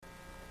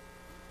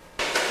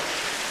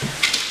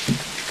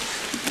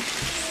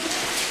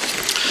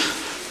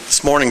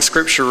This morning's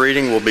scripture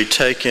reading will be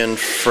taken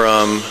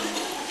from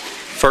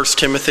 1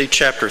 Timothy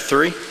chapter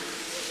 3. 1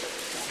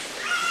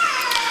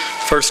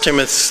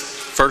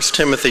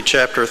 Timothy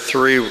chapter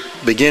 3,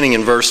 beginning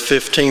in verse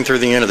 15 through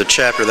the end of the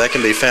chapter. That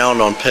can be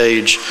found on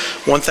page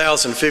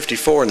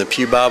 1054 in the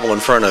Pew Bible in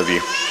front of you.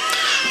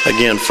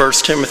 Again, 1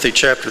 Timothy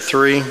chapter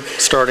 3,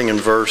 starting in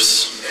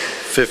verse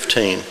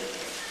 15.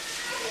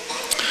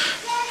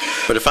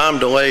 But if I'm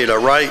delayed, I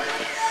write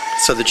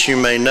so that you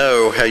may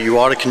know how you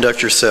ought to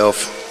conduct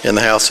yourself in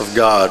the house of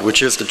God,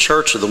 which is the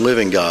church of the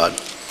living God,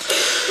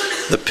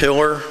 the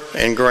pillar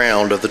and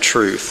ground of the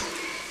truth.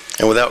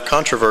 And without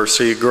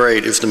controversy,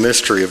 great is the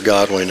mystery of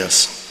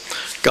godliness.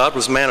 God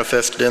was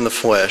manifested in the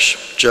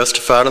flesh,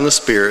 justified in the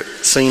Spirit,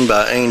 seen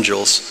by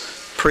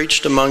angels,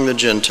 preached among the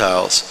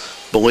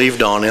Gentiles,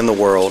 believed on in the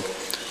world,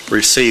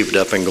 received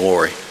up in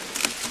glory.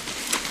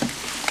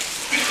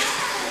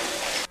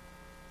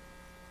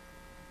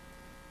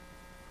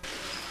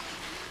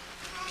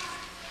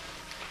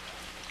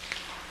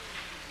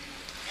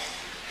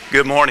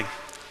 Good morning.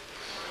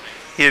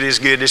 It is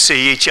good to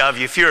see each of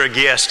you. If you're a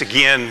guest,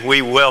 again,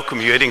 we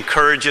welcome you. It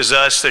encourages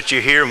us that you're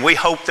here, and we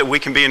hope that we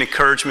can be an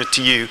encouragement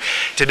to you.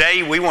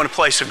 Today, we want to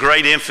place a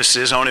great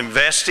emphasis on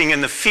investing in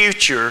the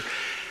future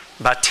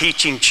by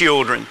teaching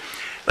children.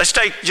 Let's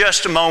take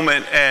just a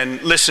moment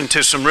and listen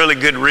to some really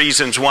good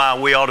reasons why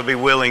we ought to be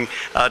willing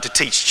to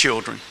teach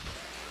children.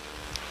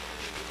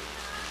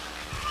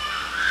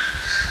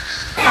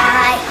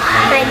 My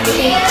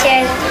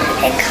teachers,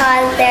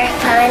 because they're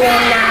fun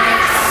and nice.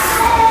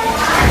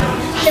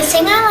 The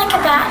thing I like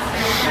about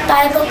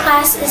Bible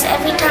class is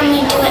every time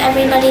you do it,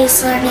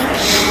 everybody's learning.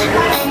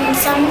 And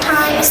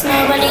sometimes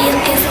nobody is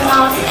goofing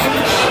off and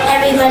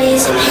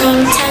everybody's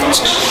paying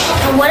attention.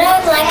 And what I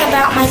like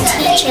about my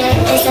teacher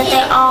is that they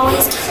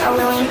always are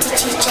willing to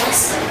teach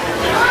us.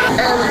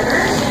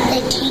 They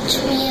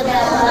teach me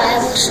about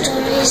Bible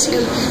stories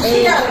and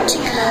we get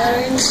to color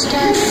and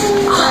stuff.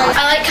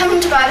 I like coming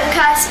to Bible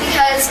class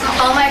because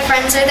all my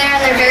friends are there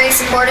and they're very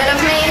supportive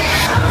of me.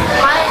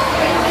 My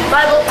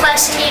Bible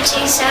class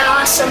teachers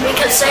are awesome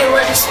because they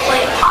let us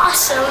play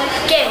awesome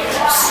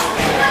games.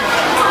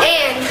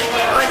 And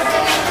on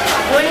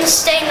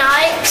Wednesday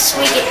nights,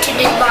 we get to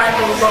do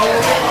Bible Bowl.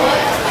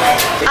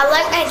 I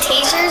like my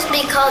teachers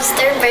because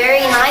they're very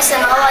nice,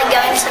 and I like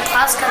going to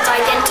class because I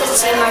get to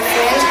see my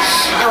friends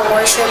and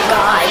worship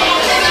God.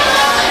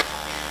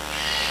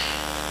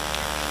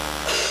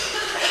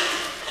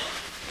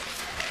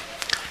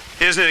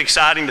 Isn't it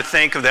exciting to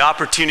think of the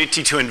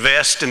opportunity to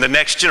invest in the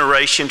next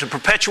generation, to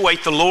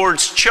perpetuate the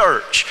Lord's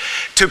church,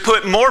 to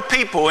put more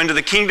people into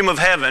the kingdom of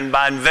heaven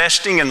by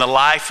investing in the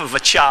life of a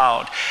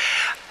child?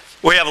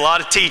 We have a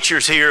lot of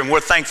teachers here, and we're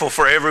thankful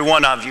for every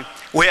one of you.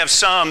 We have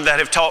some that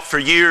have taught for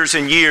years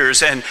and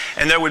years, and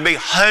there would be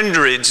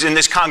hundreds in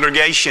this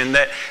congregation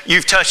that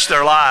you've touched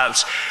their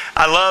lives.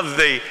 I love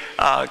the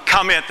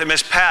comment that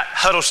Miss Pat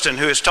Huddleston,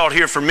 who has taught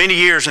here for many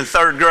years in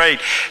third grade,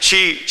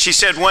 she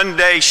said one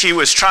day she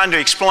was trying to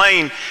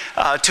explain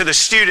to the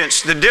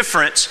students the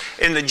difference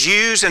in the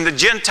Jews and the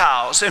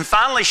Gentiles. And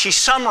finally she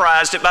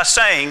summarized it by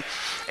saying,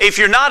 if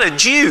you're not a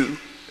Jew,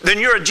 then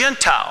you're a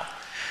Gentile.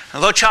 A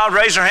little child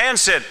raised her hand and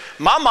said,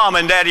 my mom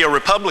and daddy are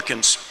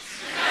Republicans.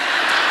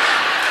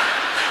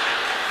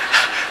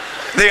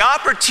 The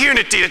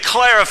opportunity to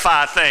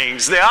clarify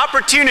things, the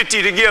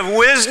opportunity to give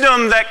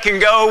wisdom that can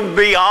go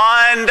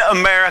beyond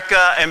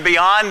America and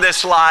beyond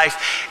this life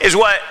is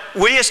what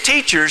we as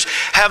teachers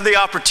have the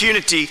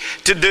opportunity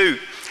to do.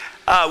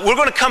 We're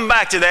going to come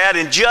back to that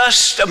in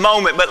just a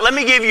moment, but let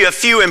me give you a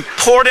few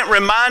important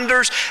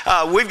reminders.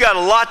 We've got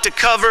a lot to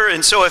cover,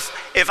 and so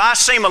if I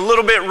seem a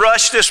little bit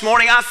rushed this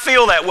morning, I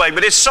feel that way,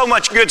 but it's so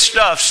much good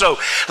stuff. So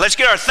let's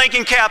get our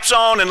thinking caps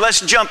on and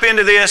let's jump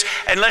into this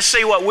and let's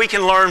see what we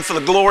can learn for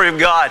the glory of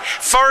God.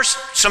 First,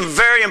 some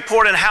very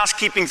important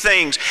housekeeping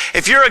things.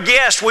 If you're a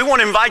guest, we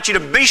want to invite you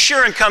to be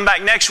sure and come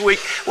back next week.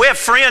 We have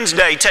Friends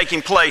Day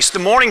taking place. The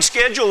morning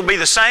schedule will be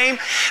the same,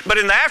 but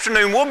in the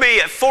afternoon, we'll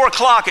be at 4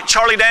 o'clock at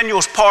Charlie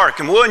Daniels Park,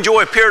 and we'll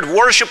enjoy a period of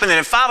worship, and then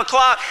at 5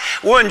 o'clock,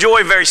 we'll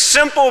enjoy a very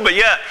simple but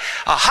yet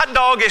a hot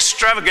dog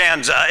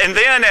extravaganza. And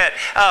then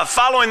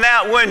following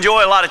that, we'll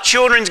enjoy a lot of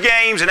children's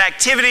games and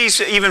activities,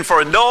 even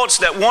for adults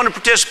that want to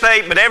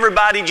participate, but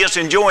everybody just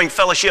enjoying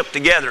fellowship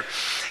together.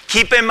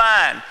 Keep in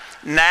mind,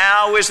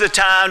 now is the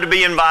time to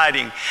be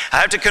inviting. I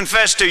have to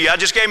confess to you, I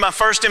just gave my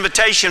first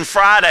invitation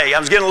Friday. I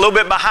was getting a little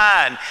bit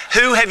behind.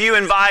 Who have you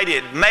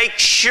invited? Make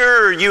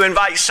sure you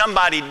invite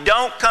somebody.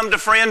 Don't come to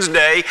Friends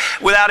Day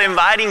without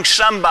inviting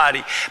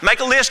somebody. Make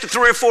a list of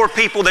 3 or 4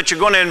 people that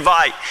you're going to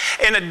invite.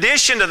 In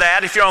addition to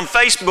that, if you're on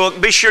Facebook,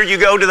 be sure you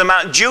go to the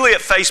Mount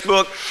Juliet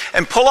Facebook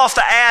and pull off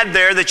the ad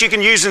there that you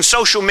can use in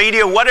social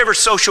media, whatever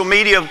social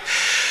media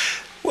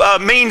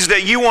means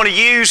that you want to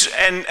use,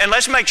 and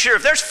let's make sure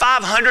if there's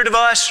 500 of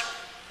us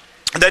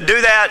that do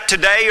that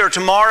today or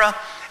tomorrow,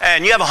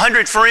 and you have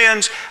 100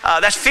 friends,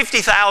 that's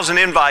 50,000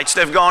 invites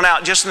that have gone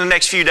out just in the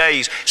next few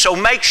days. So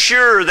make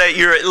sure that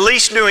you're at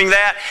least doing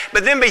that,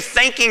 but then be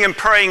thinking and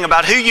praying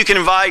about who you can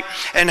invite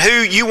and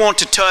who you want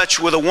to touch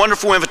with a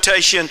wonderful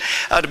invitation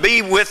to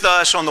be with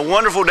us on the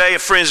wonderful day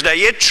of Friends Day.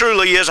 It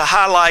truly is a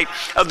highlight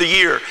of the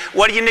year.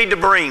 What do you need to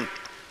bring?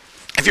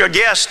 If you're a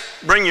guest,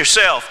 bring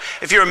yourself.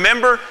 If you're a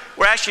member,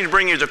 we're asking you to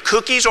bring either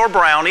cookies or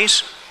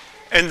brownies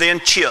and then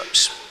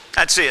chips.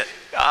 That's it.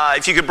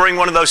 If you could bring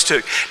one of those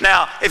two.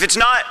 Now, if it's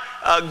not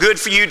good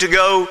for you to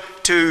go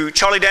to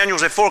Charlie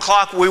Daniels at 4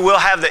 o'clock, we will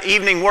have the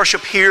evening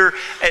worship here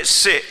at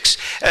 6.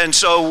 And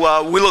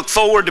so we look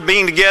forward to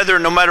being together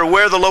no matter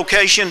where the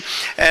location,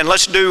 and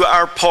let's do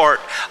our part.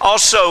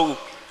 Also,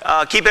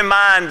 keep in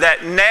mind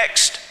that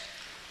next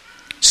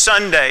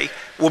Sunday,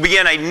 we'll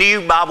begin a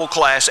new Bible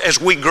class. As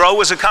we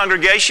grow as a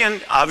congregation,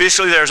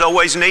 obviously there's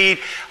always need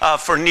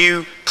for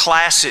new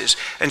classes.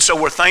 And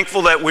so we're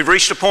thankful that we've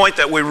reached a point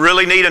that we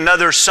really need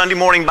another Sunday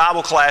morning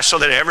Bible class so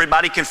that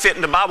everybody can fit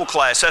into Bible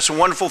class. That's a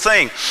wonderful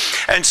thing.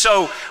 And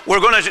so we're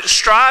going to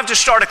strive to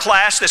start a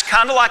class that's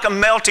kind of like a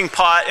melting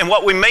pot. And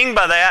what we mean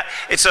by that,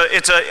 it's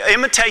an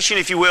imitation,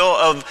 if you will,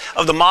 of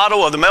the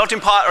model of the melting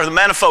pot or the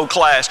manifold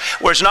class,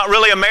 where it's not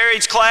really a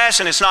marriage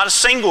class and it's not a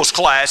singles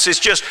class. It's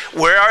just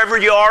wherever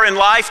you are in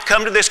life,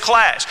 come to this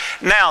class.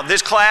 Now,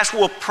 this class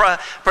will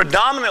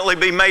predominantly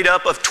be made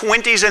up of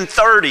 20s and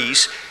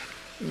 30s,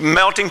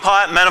 melting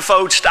pot,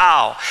 manifold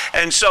style.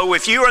 And so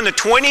if you are in the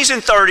 20s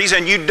and 30s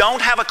and you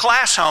don't have a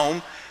class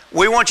home,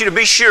 we want you to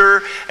be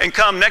sure and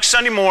come next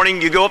Sunday morning.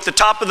 You go up the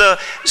top of the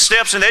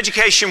steps in the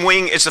education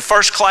wing. It's the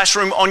first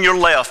classroom on your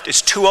left.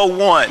 It's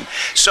 201.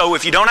 So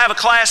if you don't have a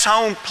class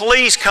home,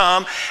 please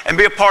come and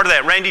be a part of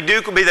that. Randy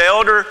Duke will be the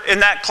elder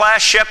in that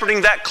class, shepherding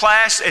that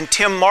class, and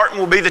Tim Martin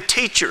will be the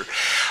teacher.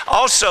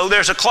 Also,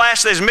 there's a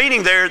class that's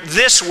meeting there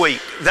this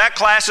week. That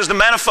class is the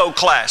manifold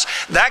class.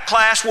 That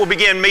class will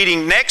begin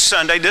meeting next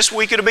Sunday. This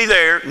week it'll be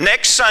there.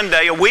 Next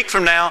Sunday, a week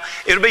from now,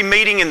 it'll be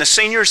meeting in the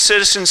Senior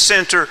Citizen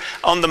Center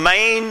on the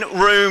main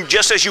room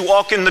just as you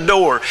walk in the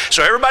door.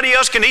 So everybody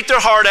else can eat their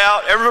heart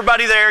out.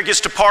 Everybody there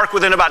gets to park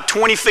within about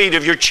 20 feet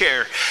of your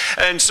chair.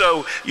 And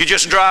so you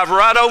just drive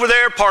right over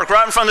there, park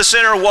right in front of the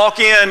center,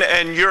 walk in,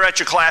 and you're at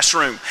your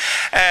classroom.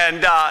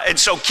 And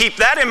so keep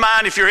that in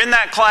mind if you're in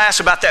that class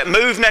about that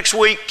move next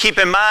week. Keep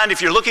in mind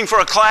if you're looking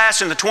for a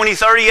class in the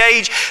 20-30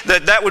 age,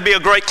 that would be a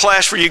great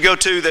class for you to go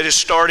to that is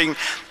starting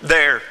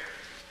there.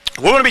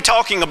 We're going to be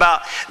talking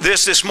about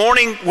this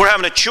morning. We're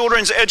having a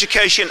children's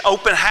education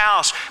open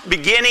house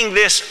beginning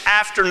this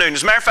afternoon.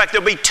 As a matter of fact,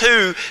 there'll be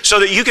 2 so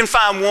that you can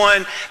find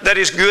one that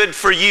is good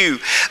for you.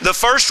 The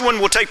first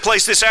one will take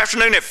place this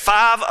afternoon at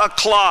 5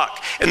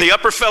 o'clock in the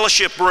upper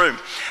fellowship room.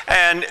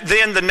 And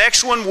then the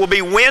next one will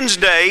be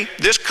Wednesday,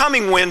 this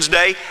coming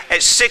Wednesday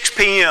at 6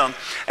 p.m.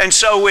 And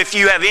so if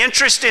you have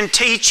interest in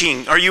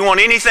teaching or you want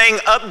anything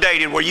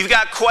updated where you've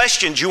got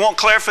questions, you want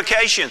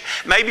clarification,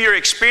 maybe you're an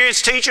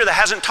experienced teacher that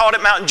hasn't taught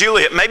at Mountain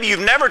Juliet, maybe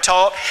you've never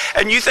taught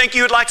and you think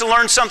you would like to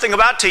learn something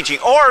about teaching,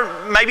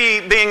 or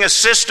maybe being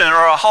assistant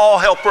or a hall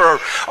helper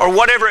or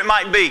whatever it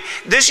might be.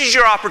 This is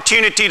your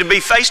opportunity to be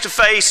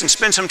face-to-face and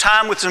spend some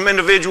time with some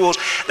individuals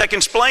that can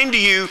explain to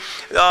you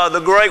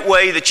the great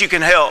way that you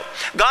can help.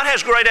 God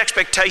has great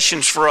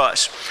expectations for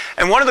us.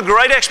 And one of the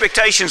great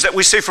expectations that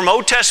we see from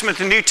Old Testament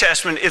to New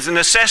Testament is the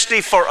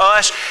necessity for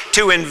us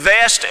to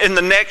invest in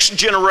the next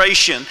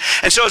generation.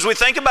 And so as we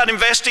think about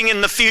investing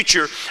in the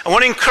future, I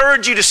want to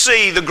encourage you to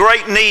see the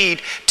great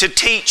need to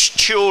teach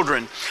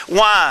children.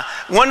 Why?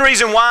 One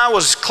reason why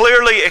was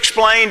clearly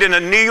explained in a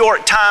New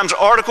York Times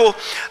article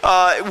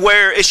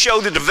where it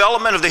showed the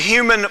development of the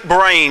human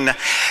brain.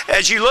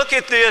 As you look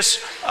at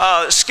this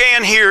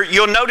scan here,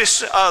 you'll notice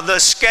the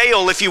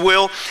scale, if you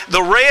will.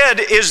 The red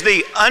is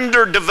the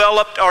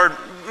underdeveloped, or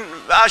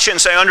I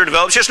shouldn't say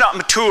underdeveloped, it's just not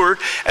matured.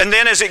 And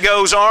then as it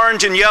goes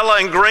orange and yellow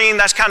and green,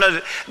 that's kind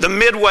of the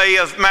midway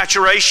of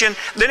maturation.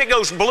 Then it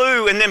goes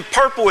blue, and then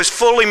purple is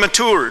fully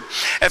matured.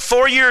 At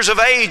 4 years of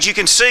age, you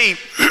can see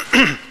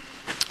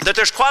that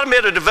there's quite a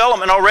bit of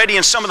development already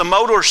in some of the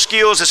motor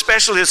skills,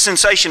 especially the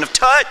sensation of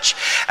touch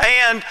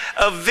and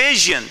of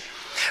vision.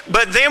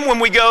 But then when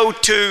we go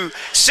to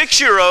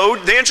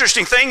 6-year-old, the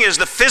interesting thing is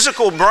the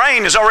physical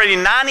brain is already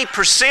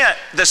 90%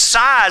 the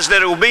size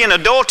that it will be in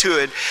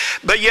adulthood,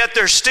 but yet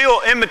there's still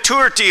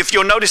immaturity. If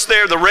you'll notice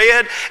there, the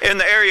red in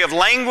the area of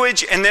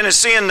language, and then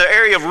it's in the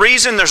area of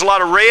reason, there's a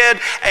lot of red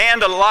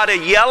and a lot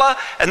of yellow,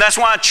 and that's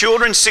why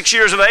children 6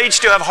 years of age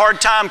still have a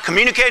hard time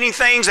communicating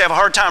things, they have a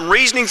hard time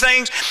reasoning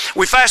things.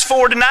 We fast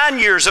forward to 9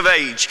 years of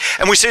age,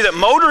 and we see that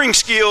motoring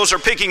skills are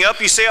picking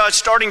up. You see how it's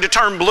starting to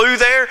turn blue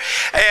there,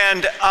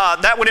 and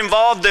that would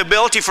involve the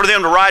ability for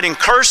them to write in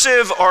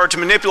cursive or to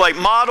manipulate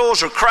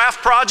models or craft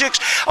projects.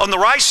 On the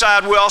right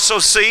side, we also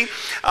see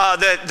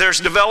that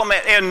there's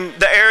development in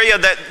the area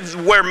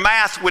where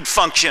math would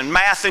function.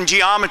 Math and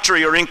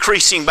geometry are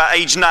increasing by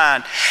age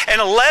 9.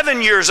 And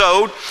 11 years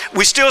old,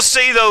 we still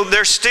see, though,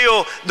 there's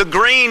still the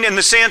green in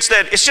the sense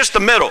that it's just the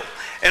middle.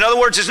 In other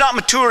words, it's not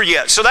mature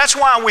yet. So that's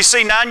why we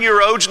see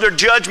 9-year-olds, their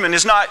judgment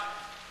is not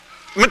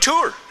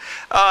mature.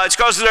 It's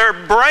because their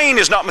brain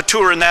is not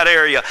mature in that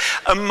area.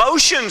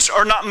 Emotions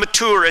are not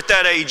mature at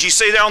that age. You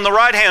see there on the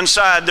right-hand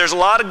side, there's a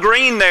lot of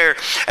green there.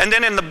 And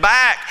then in the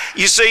back,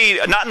 you see,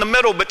 not in the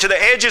middle, but to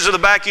the edges of the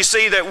back, you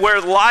see that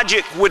where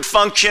logic would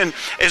function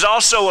is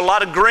also a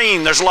lot of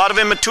green. There's a lot of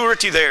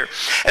immaturity there.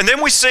 And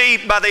then we see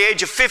by the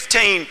age of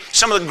 15,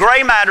 some of the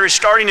gray matter is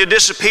starting to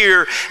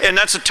disappear. And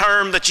that's a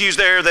term that's used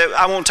there that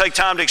I won't take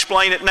time to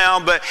explain it now.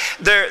 But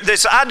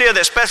this idea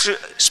that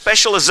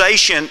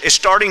specialization is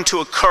starting to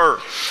occur.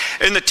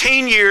 In the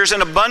teen years,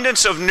 an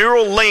abundance of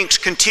neural links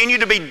continue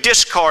to be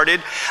discarded.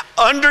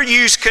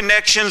 Underused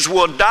connections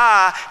will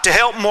die to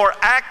help more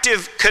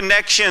active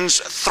connections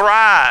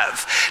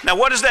thrive. Now,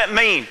 what does that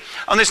mean?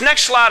 On this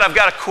next slide, I've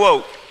got a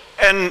quote.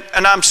 And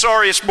I'm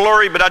sorry it's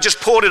blurry, but I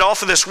just pulled it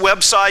off of this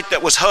website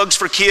that was Hugs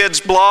for Kids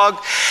blog.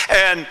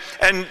 And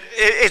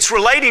it's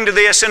relating to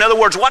this. In other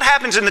words, what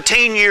happens in the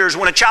teen years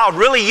when a child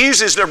really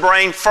uses their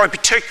brain for a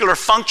particular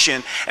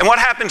function, and what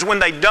happens when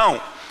they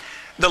don't?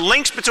 The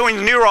links between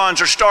the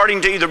neurons are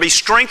starting to either be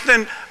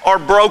strengthened or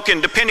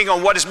broken depending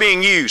on what is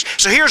being used.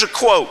 So here's a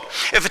quote.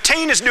 If a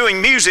teen is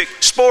doing music,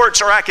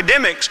 sports, or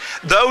academics,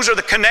 those are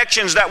the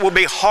connections that will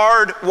be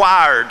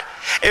hardwired.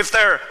 If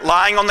they're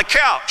lying on the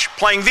couch,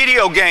 playing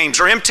video games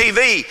or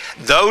MTV,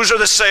 those are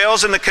the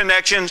cells and the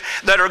connections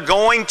that are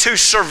going to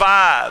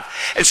survive.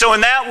 And so in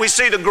that we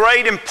see the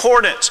great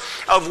importance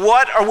of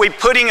what are we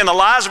putting in the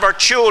lives of our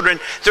children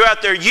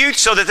throughout their youth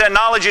so that that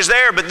knowledge is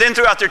there, but then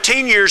throughout their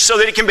teen years so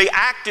that it can be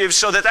active,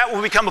 so that that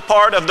will become a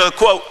part of the,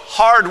 quote,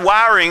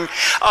 hardwiring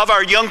of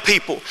our young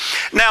people.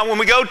 Now, when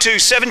we go to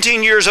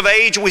 17 years of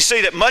age, we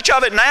see that much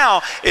of it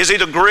now is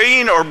either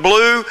green or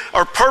blue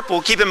or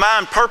purple. Keep in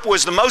mind, purple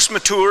is the most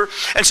mature.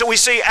 And so we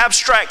see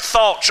abstract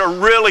thoughts are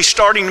really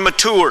starting to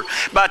mature.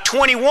 By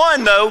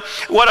 21, though,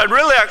 what I'd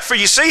really like for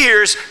you to see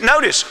here is,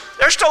 notice,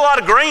 there's still a lot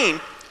of green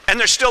and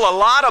there's still a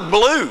lot of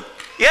blue.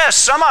 Yes,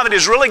 some of it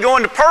is really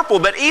going to purple,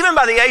 but even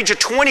by the age of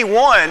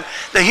 21,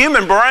 the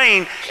human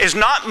brain is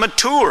not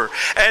mature.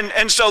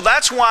 And so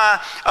that's why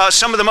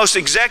some of the most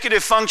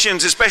executive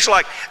functions, especially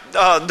like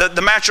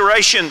the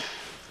maturation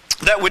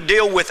that would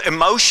deal with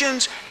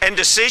emotions and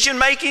decision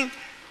making,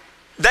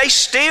 they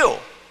still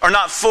are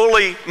not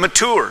fully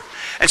mature.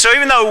 And so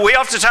even though we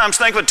oftentimes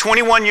think of a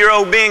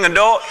 21-year-old being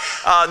adult,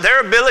 their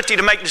ability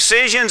to make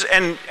decisions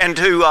and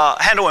to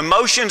handle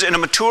emotions in a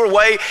mature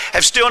way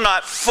have still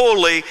not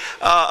fully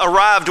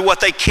arrived to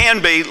what they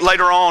can be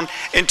later on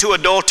into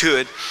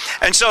adulthood.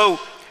 And so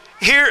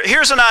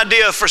here's an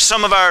idea for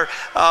some of our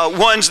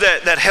ones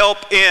that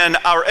help in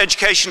our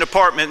education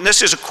department. And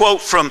this is a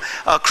quote from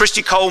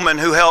Christy Coleman,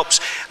 who helps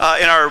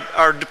in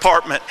our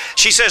department.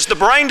 She says, the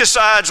brain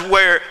decides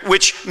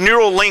which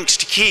neural links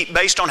to keep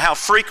based on how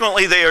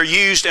frequently they are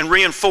used and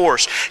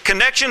reinforced.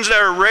 Connections that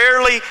are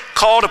rarely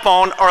called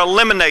upon are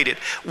eliminated.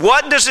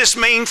 What does this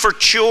mean for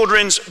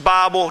children's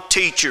Bible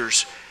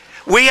teachers?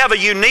 We have a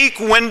unique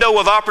window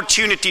of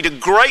opportunity to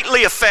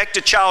greatly affect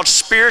a child's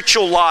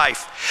spiritual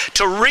life,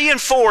 to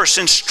reinforce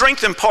and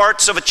strengthen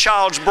parts of a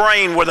child's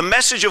brain where the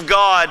message of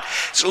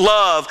God's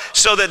love,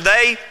 so that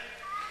they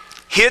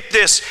hit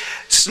this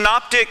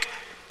synaptic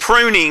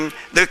pruning,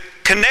 the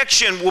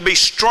connection will be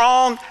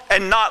strong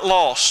and not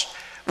lost.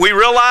 We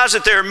realize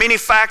that there are many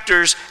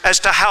factors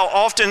as to how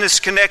often this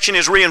connection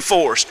is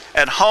reinforced,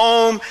 at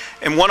home,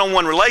 in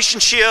one-on-one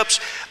relationships,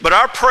 but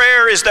our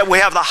prayer is that we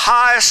have the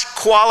highest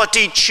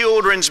quality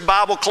children's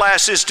Bible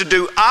classes to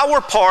do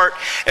our part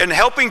in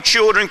helping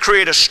children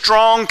create a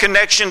strong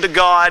connection to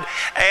God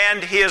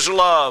and His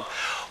love.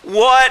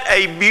 What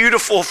a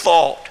beautiful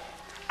thought.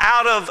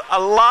 Out of a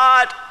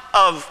lot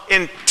of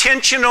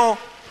intentional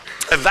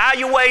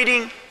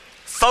evaluating,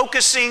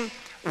 focusing,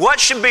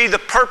 what should be the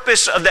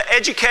purpose of the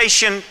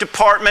education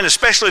department,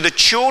 especially the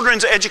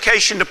children's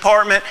education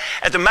department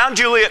at the Mount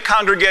Juliet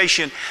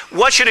congregation?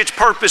 What should its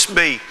purpose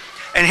be?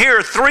 And here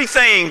are three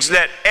things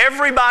that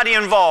everybody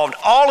involved,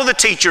 all of the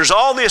teachers,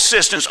 all the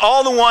assistants,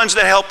 all the ones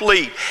that help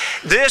lead,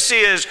 this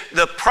is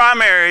the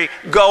primary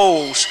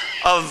goals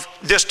of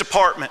this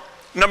department.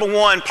 Number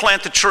one,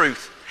 plant the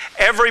truth.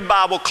 Every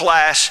Bible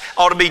class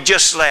ought to be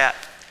just that,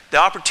 the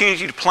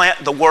opportunity to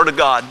plant the Word of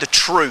God, the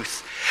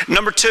truth.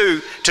 Number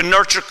two, to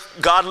nurture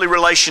godly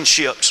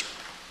relationships.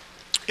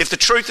 If the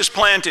truth is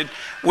planted,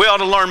 we ought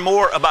to learn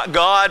more about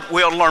God.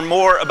 We ought to learn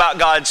more about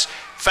God's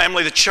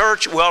family, the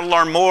church. We ought to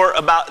learn more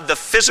about the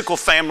physical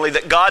family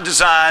that God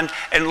designed,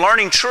 and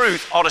learning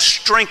truth ought to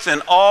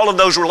strengthen all of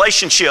those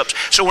relationships.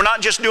 So we're not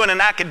just doing an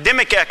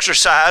academic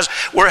exercise,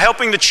 we're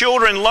helping the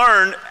children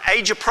learn,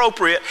 age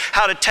appropriate,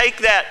 how to take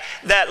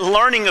that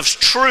learning of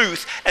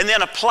truth and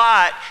then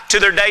apply it to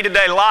their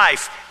day-to-day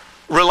life.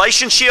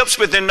 Relationships,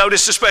 but then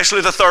notice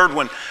especially the third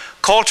one,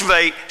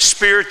 cultivate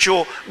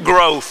spiritual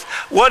growth.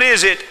 What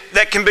is it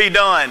that can be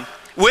done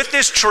with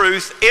this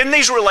truth in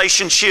these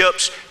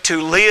relationships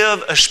to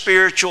live a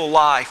spiritual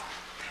life?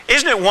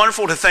 Isn't it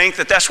wonderful to think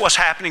that that's what's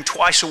happening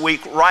twice a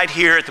week right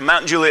here at the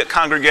Mount Juliet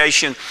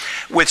congregation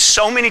with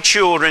so many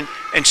children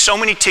and so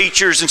many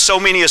teachers and so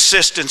many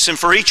assistants, and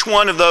for each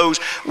one of those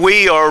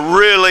we are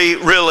really,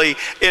 really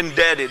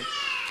indebted.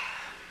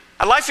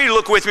 I'd like for you to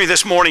look with me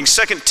this morning,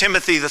 2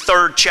 Timothy, the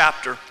 3rd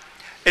chapter.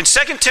 In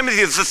 2 Timothy,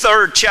 the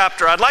 3rd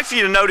chapter, I'd like for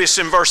you to notice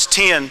in verse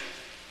 10,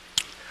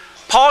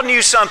 Paul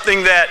knew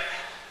something that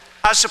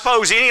I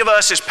suppose any of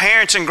us as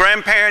parents and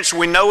grandparents,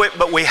 we know it,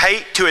 but we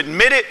hate to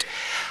admit it.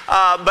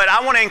 But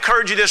I want to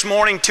encourage you this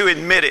morning to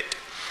admit it.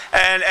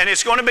 And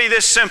it's going to be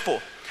this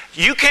simple.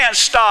 You can't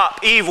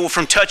stop evil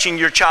from touching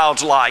your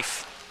child's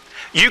life.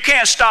 You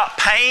can't stop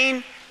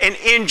pain and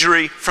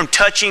injury from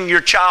touching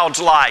your child's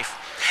life.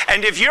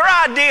 And if your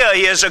idea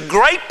is a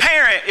great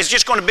parent is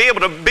just going to be able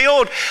to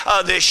build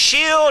this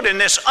shield and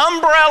this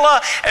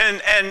umbrella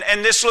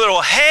and this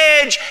little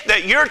hedge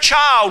that your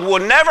child will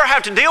never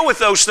have to deal with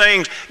those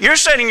things, you're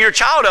setting your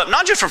child up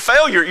not just for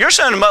failure, you're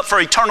setting them up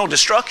for eternal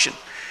destruction.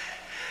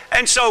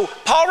 And so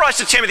Paul writes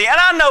to Timothy, and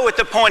I know at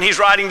the point he's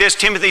writing this,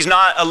 Timothy's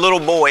not a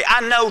little boy.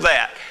 I know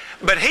that.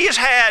 But he has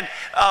had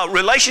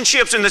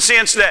relationships in the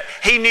sense that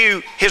he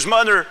knew his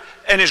mother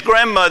and his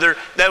grandmother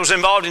that was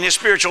involved in his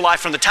spiritual life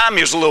from the time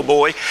he was a little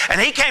boy.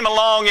 And he came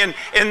along in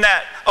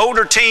that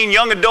older teen,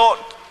 young adult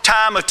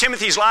time of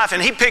Timothy's life,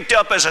 and he picked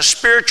up as a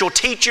spiritual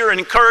teacher and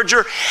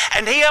encourager,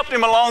 and he helped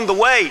him along the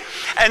way.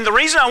 And the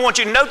reason I want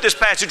you to note this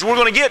passage, we're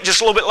going to get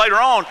just a little bit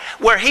later on,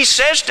 where he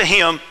says to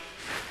him,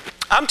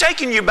 I'm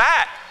taking you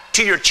back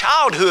to your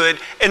childhood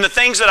and the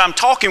things that I'm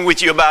talking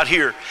with you about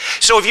here.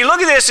 So if you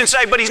look at this and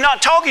say, but he's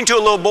not talking to a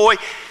little boy,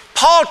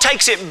 Paul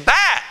takes it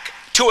back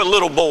to a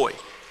little boy.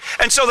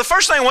 And so the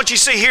first thing I want you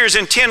to see here is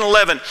in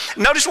 10:11.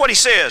 Notice what he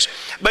says.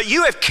 But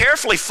you have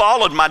carefully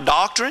followed my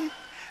doctrine,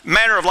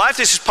 manner of life.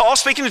 This is Paul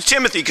speaking to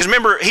Timothy, because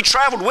remember, he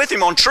traveled with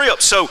him on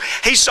trips. So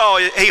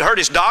he heard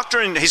his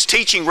doctrine, his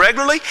teaching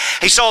regularly.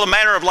 He saw the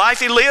manner of life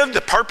he lived,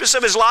 the purpose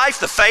of his life,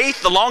 the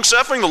faith, the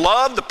long-suffering, the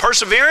love, the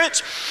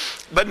perseverance.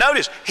 But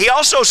notice, he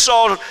also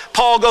saw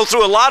Paul go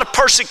through a lot of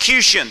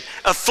persecution,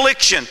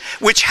 affliction,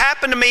 which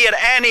happened to me at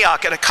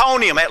Antioch, at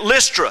Iconium, at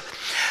Lystra.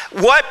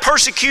 What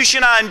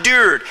persecution I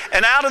endured,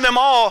 and out of them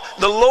all,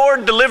 the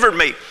Lord delivered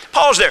me.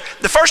 Paul's there.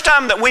 The first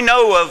time that we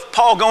know of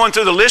Paul going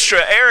through the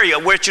Lystra area,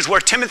 which is where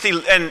Timothy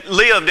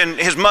lived and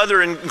his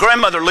mother and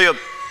grandmother lived,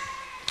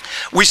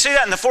 we see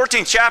that in the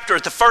 14th chapter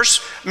at the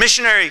first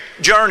missionary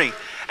journey.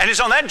 And it's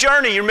on that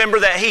journey, you remember,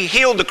 that he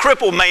healed the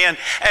crippled man,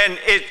 and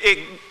it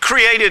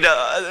created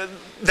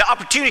the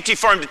opportunity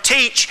for him to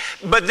teach,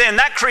 but then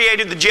that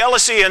created the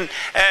jealousy, and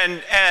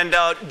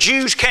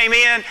Jews came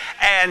in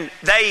and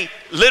they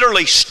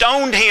literally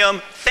stoned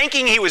him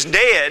thinking he was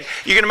dead.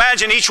 You can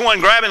imagine each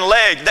one grabbing a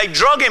leg. They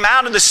drug him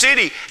out of the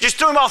city, just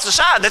threw him off the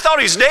side. They thought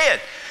he was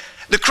dead.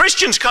 The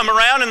Christians come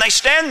around and they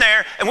stand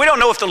there, and we don't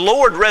know if the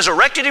Lord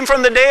resurrected him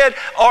from the dead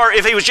or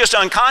if he was just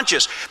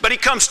unconscious, but he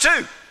comes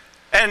to,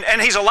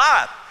 and he's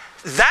alive.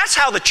 That's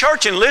how the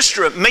church in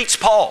Lystra meets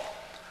Paul.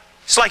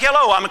 It's like,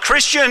 hello, I'm a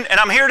Christian, and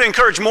I'm here to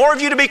encourage more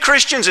of you to be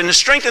Christians and to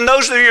strengthen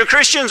those that are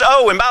Christians.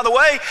 Oh, and by the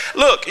way,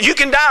 look, you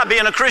can die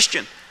being a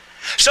Christian.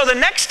 So the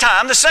next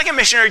time, the second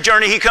missionary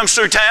journey he comes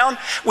through town,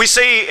 we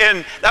see,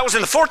 that was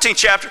in the 14th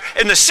chapter.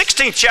 In the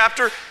 16th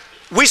chapter,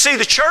 we see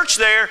the church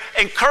there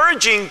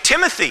encouraging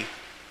Timothy.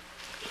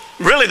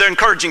 Really, they're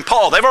encouraging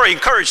Paul. They've already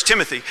encouraged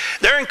Timothy.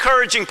 They're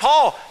encouraging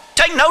Paul.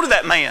 Take note of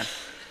that man.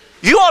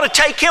 You ought to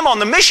take him on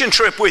the mission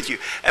trip with you.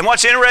 And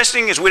what's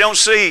interesting is we don't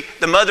see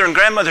the mother and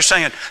grandmother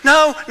saying,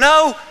 no,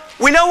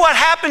 we know what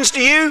happens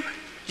to you.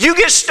 You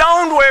get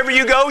stoned wherever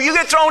you go. You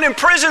get thrown in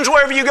prisons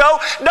wherever you go.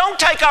 Don't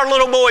take our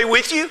little boy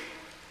with you.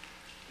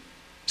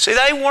 See,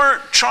 they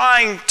weren't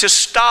trying to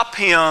stop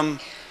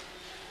him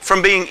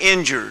from being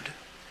injured.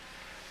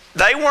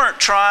 They weren't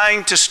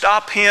trying to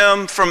stop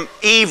him from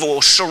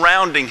evil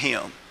surrounding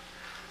him.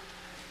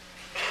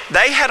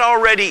 They had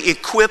already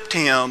equipped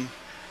him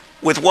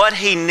with what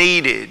he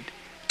needed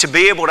to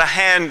be able to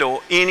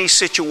handle any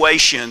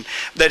situation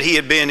that he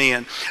had been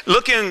in.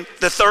 Look in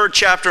the 3rd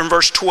chapter in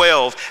verse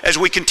 12 as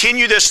we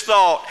continue this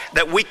thought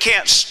that we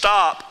can't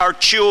stop our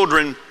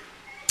children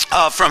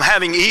from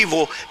having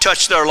evil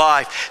touch their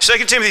life.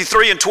 2 Timothy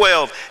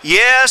 3:12.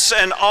 Yes,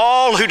 and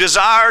all who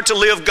desire to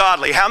live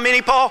godly. How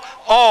many, Paul?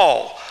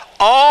 All.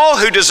 All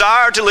who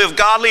desire to live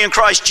godly in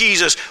Christ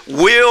Jesus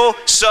will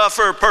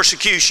suffer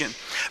persecution.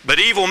 But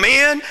evil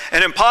men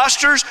and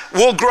impostors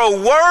will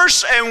grow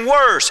worse and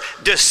worse,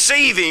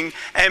 deceiving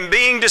and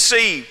being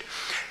deceived.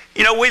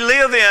 You know, we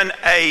live in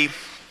a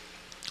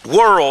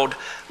world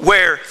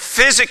where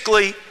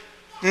physically,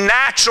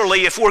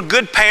 naturally, if we're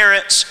good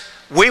parents,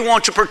 we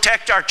want to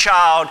protect our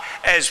child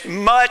as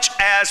much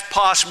as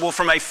possible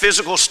from a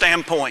physical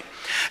standpoint.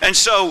 And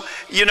so,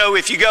 you know,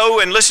 if you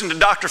go and listen to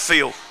Dr.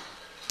 Phil,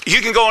 you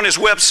can go on his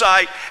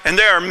website, and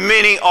there are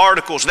many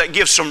articles that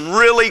give some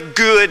really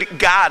good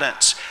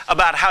guidance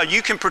about how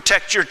you can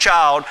protect your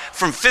child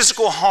from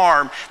physical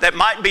harm that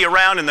might be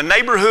around in the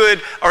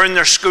neighborhood or in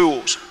their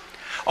schools.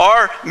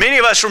 Or many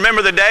of us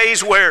remember the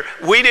days where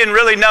we didn't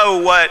really know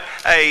what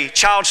a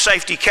child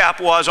safety cap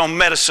was on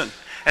medicine.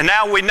 And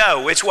now we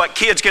know it's what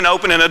kids can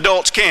open and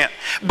adults can't.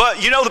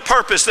 But you know the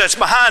purpose that's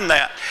behind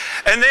that.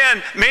 And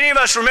then many of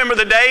us remember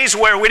the days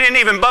where we didn't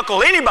even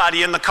buckle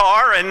anybody in the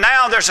car, and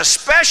now there's a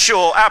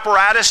special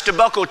apparatus to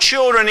buckle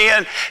children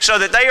in so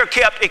that they are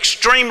kept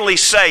extremely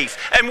safe.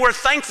 And we're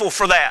thankful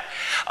for that.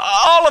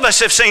 All of us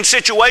have seen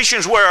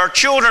situations where our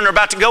children are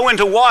about to go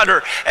into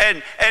water,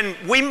 and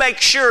we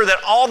make sure that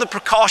all the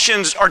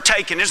precautions are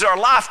taken. Is there a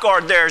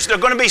lifeguard there? Is there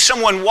going to be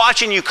someone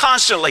watching you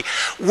constantly?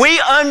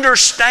 We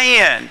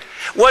understand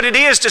what it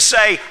is to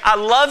say, I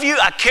love you,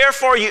 I care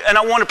for you, and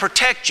I want to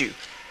protect you.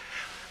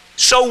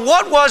 So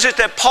what was it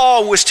that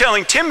Paul was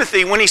telling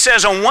Timothy when he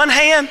says, on one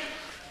hand,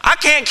 I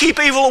can't keep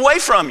evil away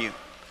from you.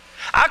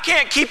 I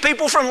can't keep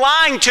people from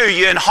lying to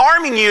you and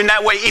harming you in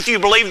that way if you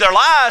believe their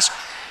lies.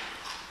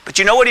 But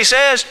you know what he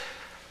says?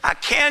 I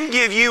can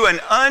give you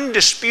an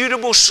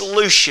undisputable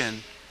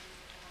solution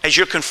as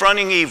you're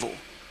confronting evil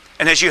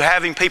and as you're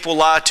having people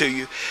lie to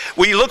you.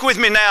 Will you look with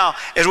me now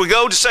as we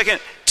go to 2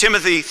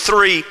 Timothy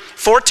 3,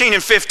 14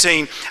 and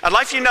 15. I'd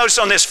like you to notice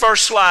on this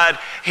first slide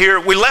here,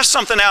 we left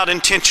something out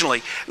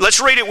intentionally.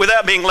 Let's read it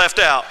without being left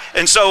out.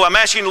 And so I'm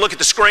asking you to look at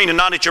the screen and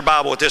not at your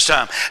Bible at this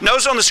time.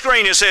 Notice on the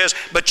screen it says,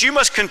 but you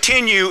must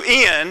continue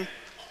in,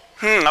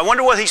 I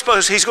wonder what he's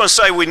going to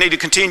say we need to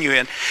continue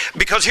in.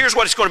 Because here's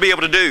what it's going to be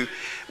able to do,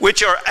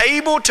 which are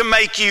able to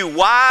make you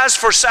wise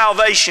for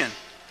salvation.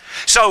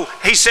 So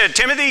he said,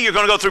 Timothy, you're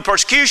going to go through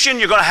persecution.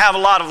 You're going to have a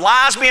lot of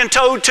lies being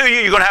told to you.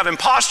 You're going to have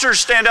imposters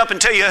stand up and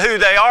tell you who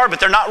they are,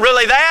 but they're not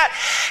really that.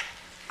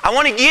 I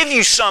want to give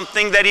you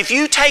something that if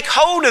you take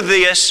hold of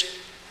this,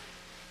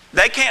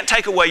 they can't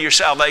take away your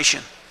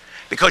salvation,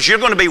 because you're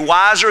going to be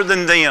wiser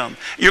than them.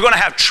 You're going to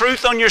have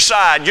truth on your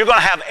side. You're going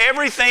to have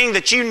everything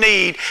that you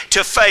need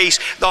to face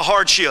the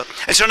hardship.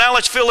 And so now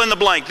let's fill in the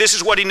blank. This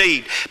is what he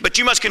needs. But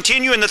you must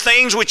continue in the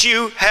things which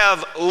you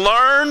have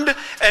learned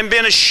and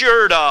been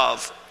assured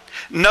of,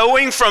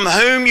 knowing from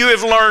whom you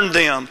have learned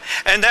them,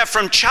 and that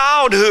from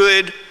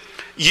childhood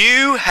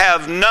you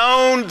have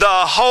known the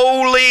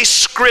Holy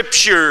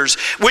Scriptures,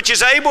 which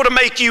is able to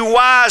make you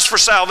wise for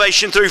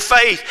salvation through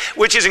faith,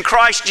 which is in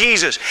Christ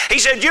Jesus. He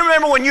said, do you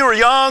remember when you were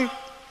young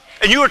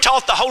and you were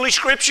taught the Holy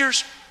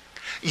Scriptures?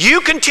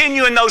 You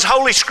continue in those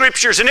Holy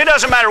Scriptures, and it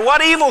doesn't matter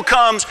what evil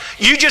comes,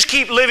 you just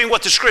keep living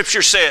what the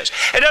Scripture says.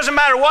 It doesn't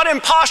matter what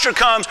impostor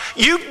comes,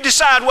 you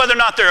decide whether or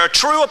not they're a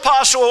true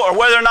apostle or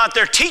whether or not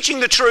they're teaching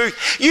the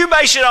truth. You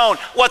base it on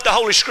what the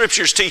Holy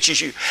Scriptures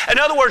teaches you. In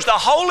other words, the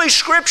Holy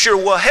Scripture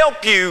will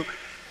help you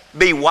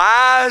be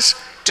wise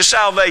to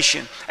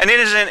salvation. And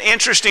it is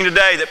interesting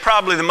today that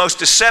probably the most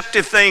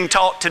deceptive thing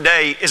taught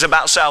today is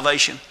about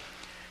salvation.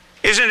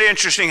 Isn't it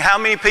interesting how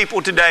many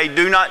people today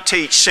do not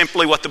teach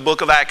simply what the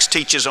book of Acts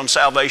teaches on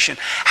salvation?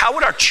 How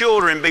would our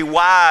children be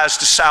wise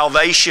to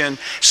salvation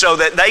so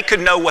that they could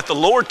know what the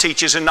Lord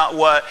teaches and not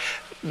what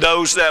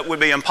those that would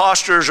be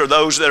imposters or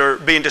those that are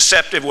being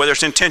deceptive, whether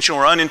it's intentional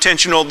or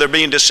unintentional, they're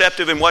being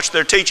deceptive in what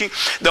they're teaching?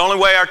 The only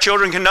way our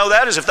children can know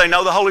that is if they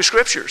know the Holy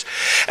Scriptures.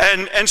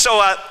 And so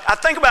I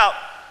think about,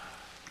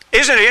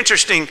 isn't it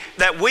interesting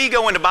that we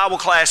go into Bible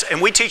class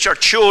and we teach our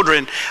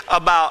children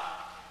about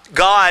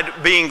God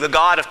being the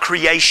God of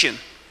creation?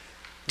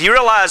 Do you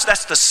realize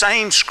that's the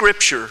same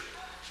Scripture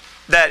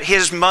that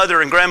his mother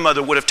and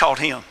grandmother would have taught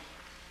him?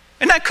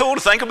 Isn't that cool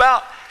to think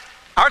about?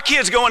 Our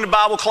kids go into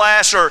Bible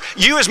class, or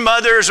you as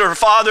mothers or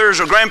fathers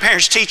or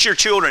grandparents teach your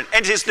children.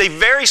 And it's the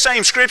very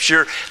same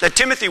Scripture that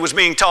Timothy was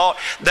being taught,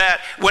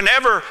 that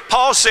whenever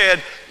Paul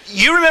said,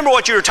 you remember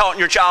what you were taught in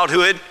your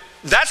childhood,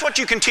 that's what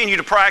you continue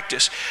to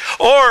practice.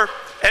 Or,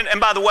 and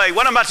by the way,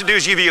 what I'm about to do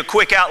is give you a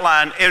quick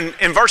outline.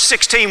 In verse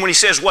 16, when he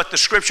says what the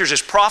Scriptures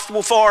is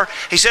profitable for,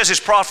 he says it's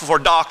profitable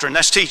for doctrine,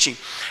 that's teaching.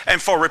 And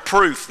for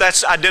reproof,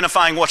 that's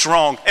identifying what's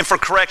wrong. And for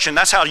correction,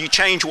 that's how you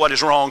change what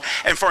is wrong.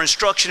 And for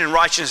instruction in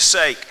righteousness'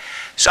 sake.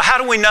 So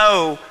how do we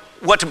know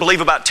what to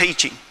believe about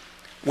teaching?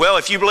 Well,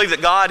 if you believe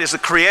that God is the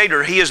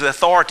creator, he is the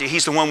authority,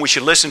 he's the one we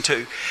should listen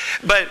to.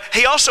 But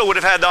he also would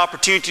have had the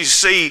opportunity to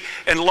see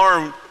and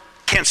learn,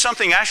 can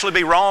something actually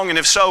be wrong? And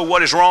if so,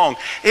 what is wrong?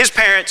 His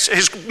parents,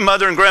 his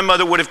mother and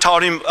grandmother would have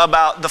taught him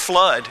about the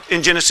flood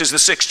in Genesis, the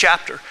 6th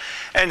chapter.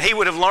 And he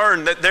would have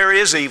learned that there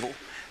is evil.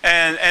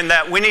 And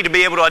that we need to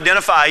be able to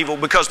identify evil,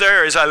 because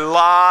there is a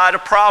lot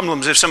of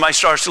problems if somebody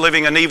starts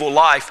living an evil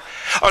life.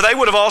 Or they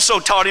would have also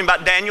taught him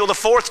about Daniel, the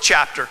 4th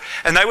chapter.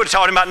 And they would have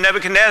taught him about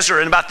Nebuchadnezzar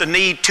and about the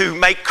need to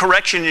make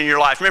correction in your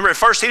life. Remember, at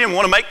first he didn't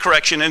want to make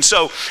correction, and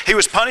so he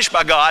was punished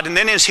by God. And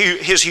then in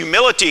his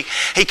humility,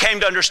 he came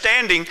to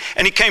understanding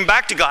and he came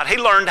back to God. He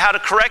learned how to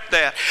correct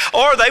that.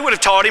 Or they would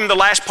have taught him the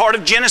last part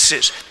of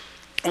Genesis,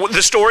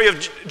 the story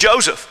of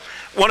Joseph,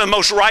 one of the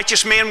most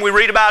righteous men we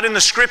read about in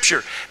the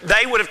Scripture.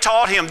 They would have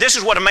taught him, this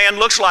is what a man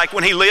looks like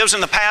when he lives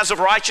in the paths of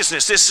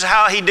righteousness. This is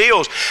how he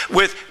deals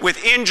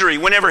with injury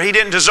whenever he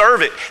didn't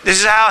deserve it. This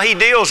is how he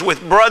deals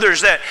with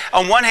brothers that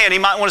on one hand he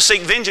might want to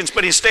seek vengeance,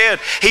 but instead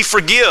he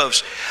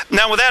forgives.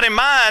 Now with that in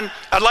mind,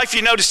 I'd like for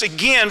you to notice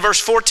again verse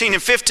 14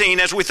 and 15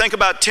 as we think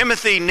about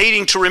Timothy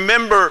needing to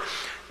remember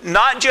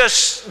not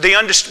just the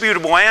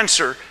undisputable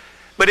answer,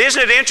 But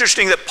isn't it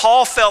interesting that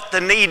Paul felt the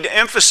need to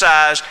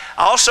emphasize,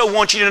 I also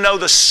want you to know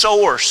the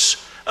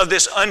source of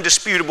this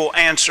undisputable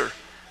answer.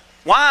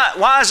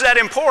 Why is that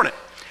important?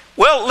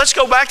 Well, let's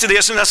go back to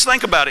this and let's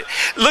think about it.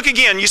 Look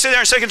again, you see there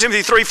in 2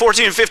 Timothy 3,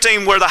 14 and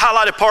 15 where the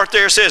highlighted part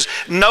there says,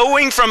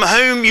 knowing from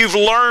whom you've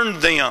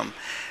learned them.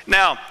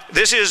 Now,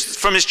 this is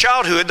from his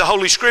childhood, the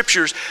Holy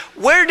Scriptures.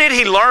 Where did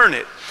he learn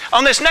it?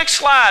 On this next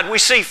slide, we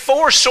see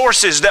 4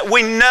 sources that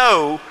we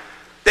know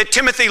that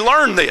Timothy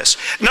learned this.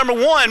 Number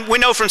 1, we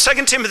know from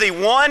 2 Timothy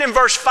 1 and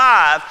verse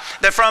 5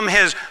 that from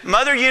his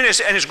mother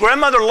Eunice and his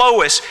grandmother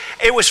Lois,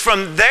 it was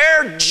from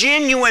their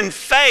genuine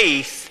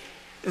faith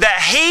that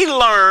he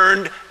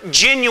learned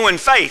genuine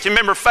faith.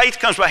 Remember, faith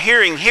comes by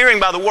hearing, hearing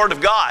by the Word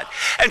of God.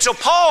 And so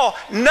Paul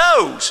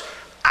knows,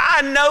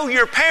 I know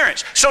your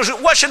parents. So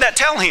what should that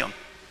tell him?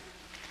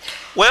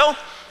 Well,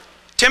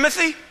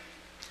 Timothy,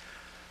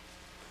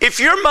 if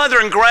your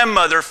mother and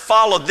grandmother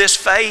followed this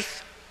faith,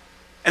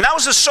 and that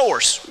was the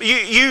source,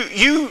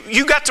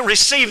 you got to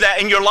receive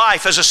that in your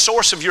life as a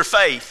source of your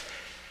faith,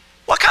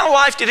 what kind of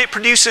life did it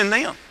produce in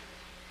them?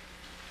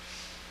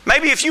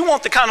 Maybe if you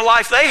want the kind of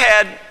life they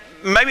had,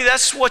 maybe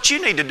that's what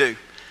you need to do.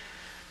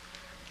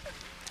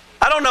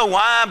 I don't know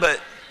why, but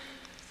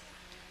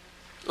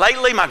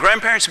lately my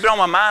grandparents have been on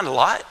my mind a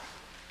lot.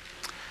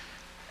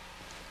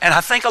 And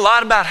I think a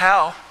lot about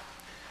how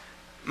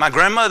my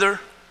grandmother,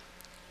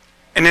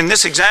 and in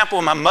this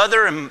example, my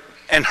mother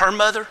and her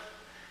mother,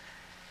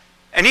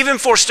 and even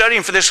before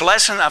studying for this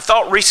lesson, I've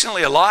thought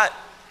recently a lot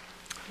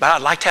about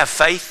I'd like to have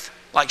faith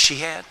like she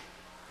had.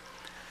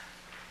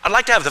 I'd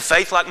like to have the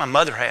faith like my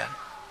mother had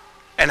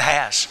and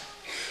has.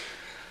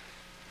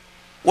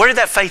 Where did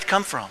that faith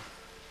come from?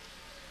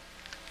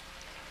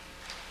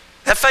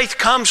 That faith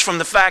comes from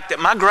the fact that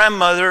my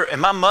grandmother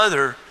and my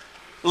mother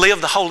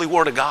lived the holy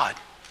Word of God.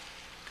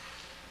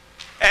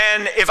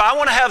 And if I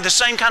want to have the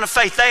same kind of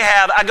faith they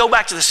have, I go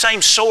back to the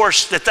same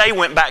source that they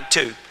went back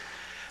to.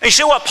 And you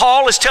see what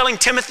Paul is telling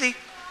Timothy?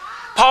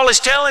 Paul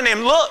is telling him,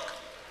 look,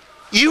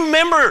 you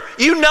remember,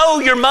 you know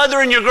your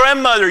mother and your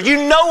grandmother.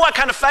 You know what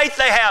kind of faith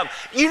they have.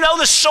 You know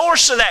the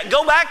source of that.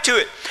 Go back to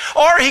it.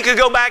 Or he could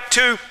go back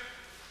to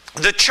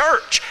the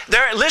church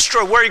there at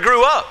Lystra where he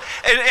grew up.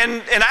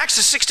 And in Acts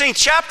the 16th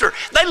chapter,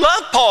 they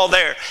loved Paul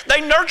there.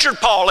 They nurtured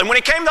Paul. And when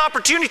it came the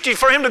opportunity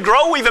for him to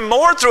grow even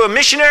more through a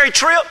missionary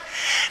trip,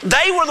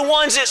 they were the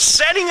ones that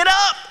setting it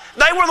up.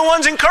 They were the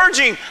ones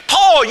encouraging,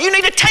 Paul, you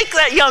need to take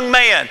that young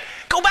man.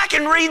 Go back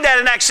and read that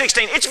in Acts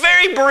 16. It's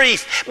very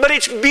brief, but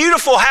it's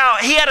beautiful how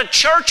he had a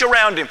church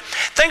around him.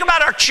 Think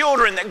about our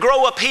children that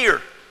grow up here.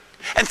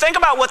 And think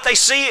about what they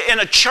see in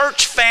a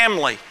church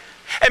family.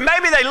 And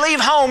maybe they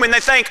leave home and they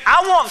think,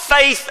 I want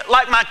faith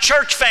like my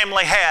church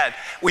family had.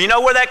 Well, you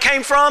know where that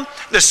came from?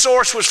 The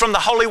source was from the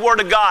Holy Word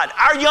of God.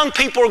 Our young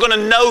people are going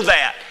to know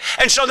that.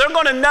 And so they're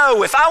going to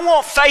know, if I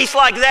want faith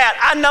like that,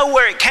 I know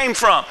where it came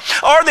from.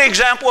 Or the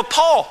example of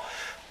Paul.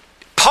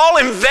 Paul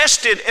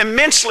invested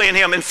immensely in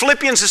him. In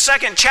Philippians, the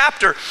 2nd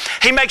chapter,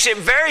 he makes it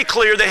very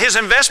clear that his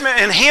investment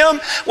in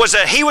him was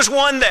that he was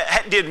one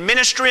that did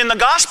ministry in the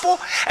gospel,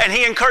 and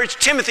he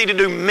encouraged Timothy to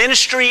do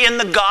ministry in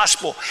the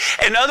gospel.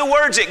 In other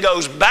words, it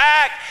goes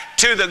back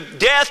to the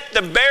death,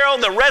 the burial,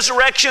 the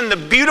resurrection, the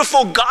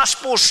beautiful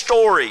gospel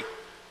story.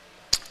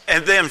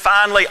 And then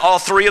finally, all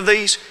 3 of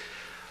these,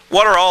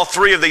 what are all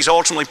 3 of these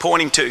ultimately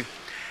pointing to?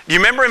 Do you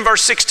remember in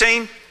verse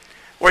 16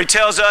 where he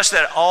tells us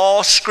that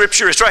all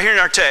Scripture, it's right here in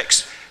our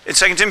text, in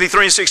 2 Timothy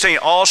 3 and 16,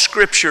 all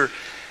Scripture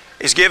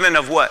is given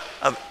of what?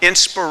 Of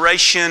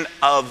inspiration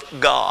of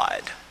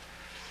God.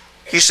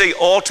 You see,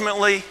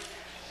 ultimately,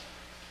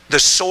 the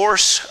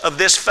source of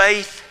this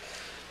faith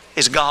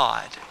is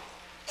God.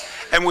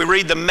 And we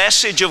read the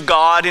message of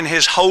God in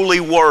His holy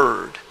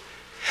Word.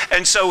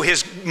 And so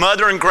his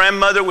mother and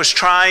grandmother was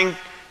trying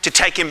to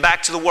take him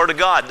back to the Word of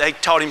God. They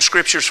taught him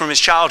Scriptures from his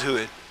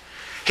childhood.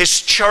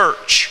 His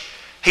church,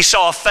 he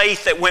saw a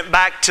faith that went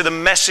back to the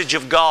message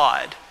of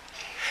God.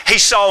 He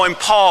saw in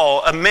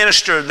Paul a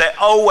minister that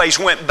always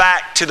went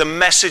back to the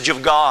message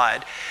of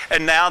God.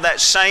 And now that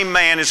same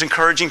man is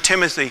encouraging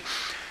Timothy.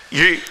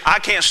 I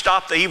can't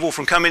stop the evil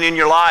from coming in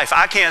your life.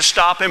 I can't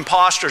stop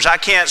imposters. I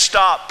can't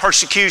stop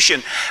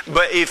persecution.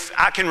 But if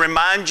I can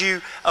remind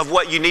you of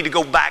what you need to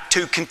go back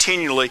to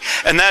continually,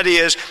 and that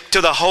is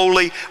to the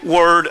holy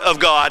Word of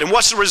God. And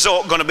what's the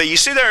result going to be? You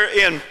see there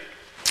in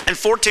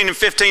 14 and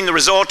 15, the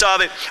result of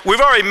it,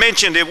 we've already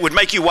mentioned it would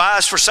make you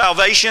wise for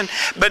salvation,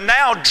 but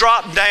now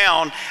drop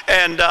down,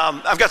 and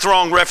I've got the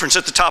wrong reference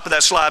at the top of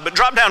that slide, but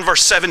drop down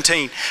verse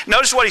 17.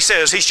 Notice what he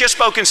says. He's just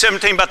spoken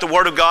 17 about the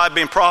Word of God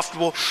being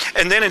profitable,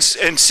 and then in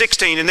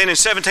 16, and then in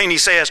 17 he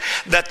says,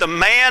 that the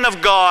man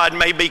of God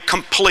may be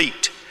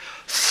complete,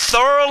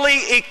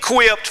 thoroughly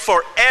equipped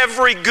for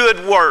every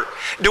good work.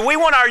 Do we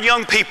want our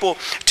young people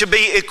to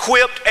be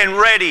equipped and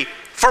ready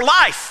for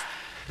life?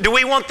 Do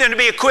we want them to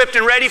be equipped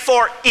and ready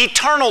for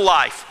eternal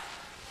life?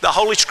 The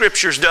Holy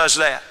Scriptures does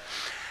that.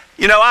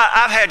 You know,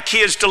 I've had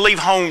kids to leave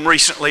home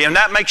recently, and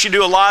that makes you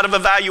do a lot of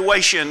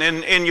evaluation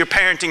in your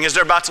parenting as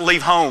they're about to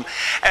leave home.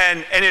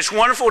 And it's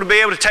wonderful to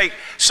be able to take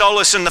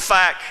solace in the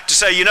fact to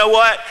say, you know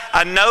what,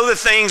 I know the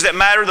things that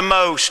matter the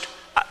most,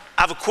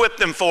 I've equipped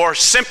them for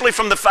simply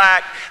from the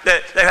fact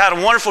that they've had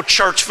a wonderful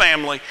church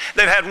family.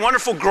 They've had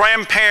wonderful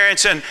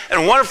grandparents and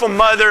a wonderful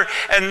mother,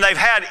 and they've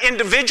had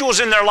individuals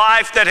in their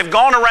life that have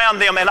gone around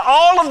them, and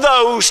all of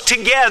those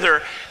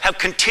together have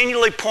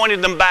continually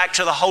pointed them back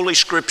to the Holy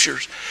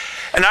Scriptures.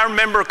 And I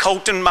remember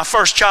Colton, my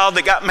first child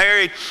that got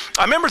married,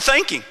 I remember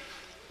thinking,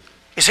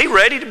 is he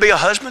ready to be a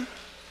husband?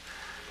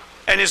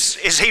 And is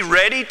he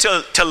ready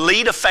to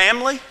lead a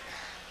family?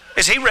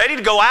 Is he ready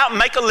to go out and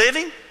make a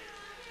living?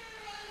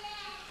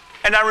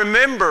 And I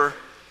remember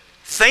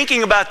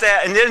thinking about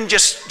that and then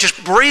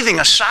just breathing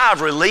a sigh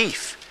of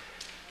relief.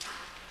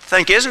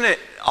 Think, isn't it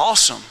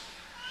awesome?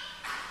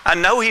 I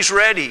know he's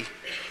ready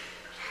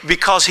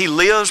because he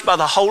lives by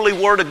the holy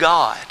Word of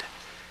God.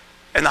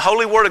 And the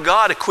holy Word of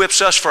God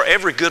equips us for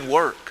every good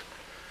work.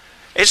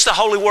 It's the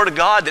holy Word of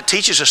God that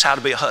teaches us how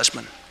to be a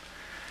husband.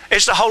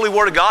 It's the holy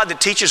Word of God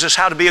that teaches us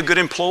how to be a good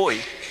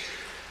employee.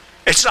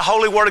 It's the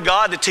holy Word of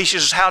God that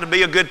teaches us how to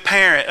be a good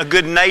parent, a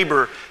good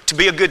neighbor, to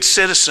be a good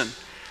citizen.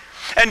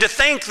 And to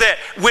think that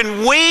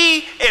when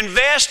we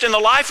invest in the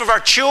life of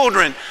our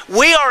children,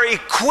 we are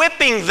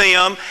equipping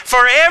them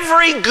for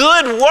every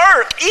good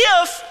work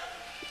if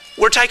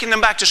we're taking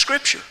them back to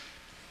Scripture.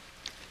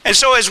 And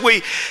so as we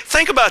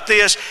think about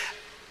this,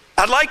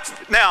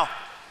 now,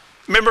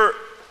 remember,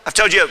 I've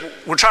told you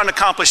we're trying to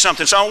accomplish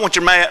something, so I don't want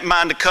your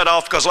mind to cut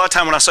off, because a lot of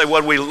time when I say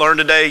what we learned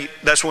today,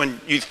 that's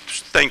when you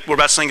think we're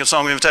about to sing a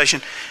song of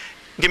invitation.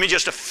 Give me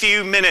just a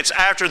few minutes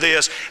after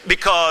this,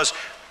 because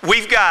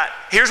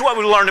here's what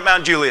we learned at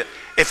Mount Juliet.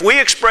 If we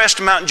express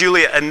to Mount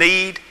Juliet a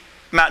need,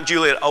 Mount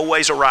Juliet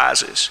always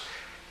arises.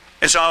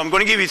 And so I'm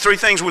going to give you 3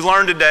 things we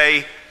learned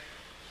today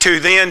to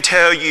then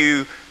tell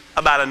you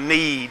about a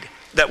need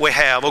that we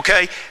have,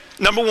 okay?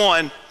 Number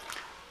 1,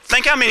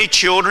 think how many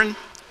children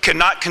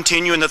cannot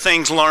continue in the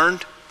things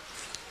learned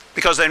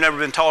because they've never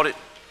been taught it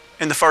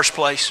in the first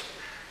place.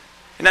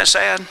 Isn't that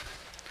sad?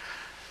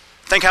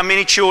 Think how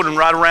many children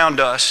right around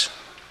us,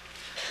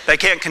 they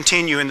can't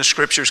continue in the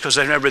Scriptures because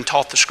they've never been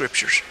taught the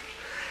Scriptures.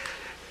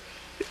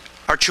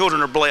 Our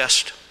children are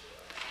blessed,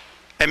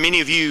 and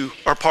many of you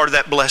are part of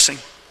that blessing.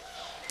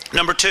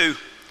 Number 2,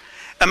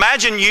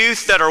 imagine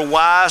youth that are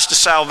wise to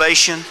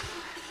salvation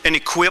and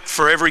equipped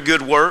for every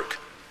good work.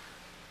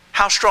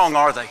 How strong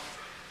are they?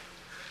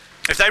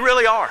 If they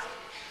really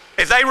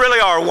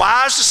are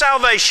wise to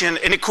salvation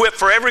and equipped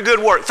for every good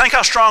work, think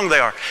how strong they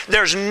are.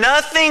 There's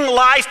nothing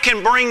life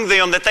can bring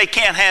them that they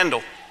can't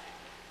handle.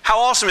 How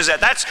awesome is that?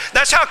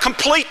 That's how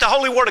complete the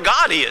Holy Word of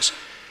God is.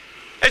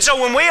 And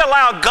so when we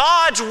allow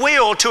God's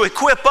will to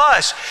equip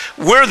us,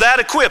 we're that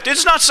equipped.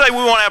 It's not to say we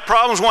won't have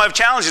problems, we won't have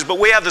challenges, but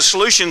we have the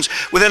solutions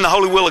within the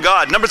holy will of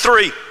God. Number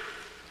 3,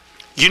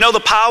 you know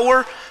the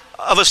power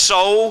of a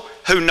soul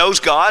who knows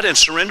God and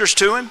surrenders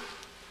to Him?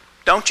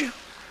 Don't you?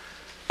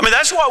 I mean,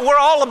 that's what we're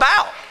all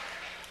about.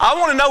 I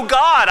want to know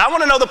God. I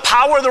want to know the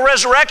power of the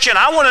resurrection.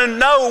 I want to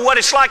know what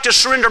it's like to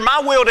surrender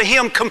my will to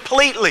Him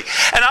completely.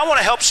 And I want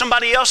to help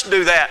somebody else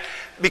do that,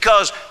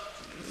 because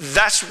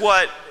that's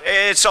what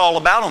it's all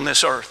about on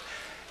this earth,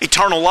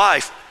 eternal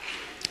life.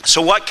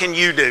 So what can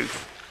you do?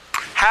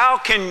 How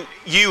can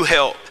you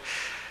help?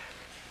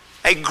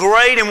 A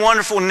great and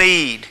wonderful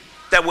need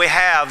that we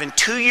have in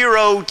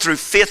 2-year-old through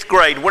 5th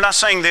grade. We're not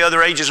saying the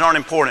other ages aren't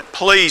important.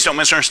 Please don't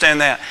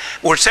misunderstand that.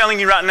 We're telling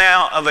you right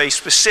now of a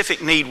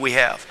specific need we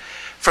have.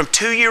 From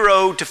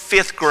 2-year-old to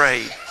 5th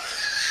grade,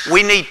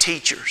 we need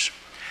teachers.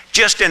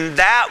 Just in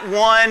that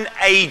one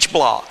age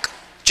block,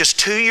 just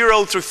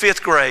 2-year-old through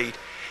 5th grade,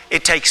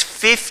 it takes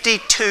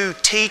 52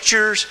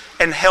 teachers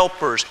and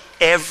helpers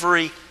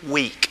every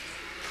week.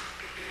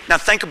 Now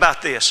think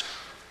about this.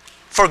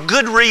 For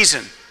good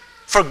reason,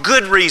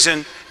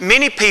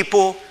 many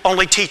people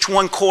only teach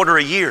 1 quarter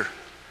a year.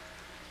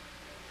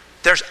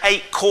 There's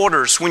 8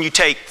 quarters when you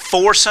take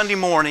 4 Sunday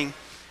morning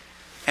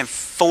and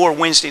 4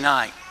 Wednesday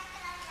night.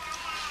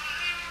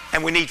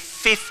 And we need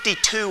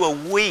 52 a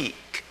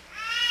week.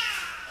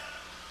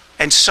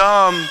 And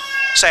some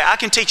say, I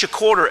can teach a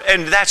quarter,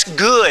 and that's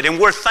good, and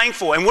we're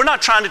thankful. And we're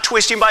not trying to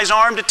twist anybody's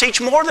arm to teach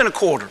more than a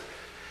quarter.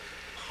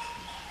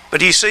 But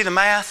do you see the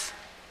math?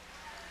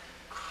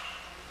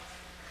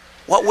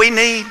 What we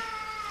need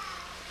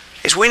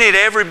is we need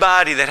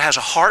everybody that has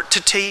a heart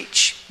to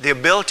teach, the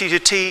ability to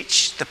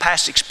teach, the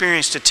past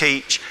experience to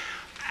teach,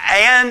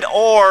 and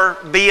or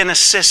be an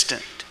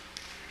assistant.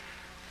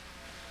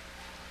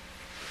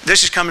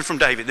 This is coming from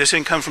David. This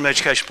didn't come from the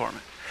education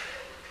department.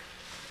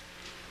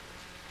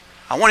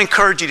 I want to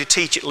encourage you to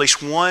teach at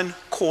least 1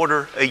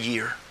 quarter a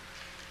year.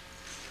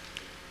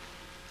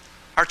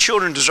 Our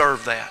children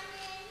deserve that.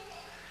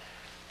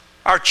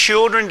 Our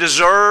children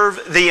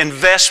deserve the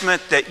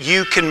investment that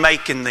you can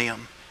make in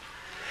them.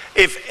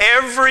 If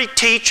every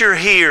teacher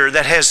here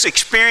that has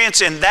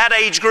experience in that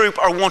age group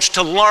or wants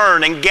to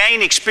learn and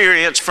gain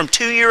experience from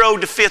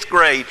 2-year-old to 5th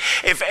grade,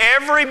 if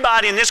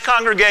everybody in this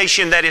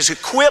congregation that is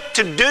equipped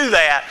to do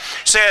that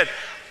said,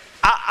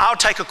 I'll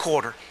take a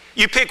quarter.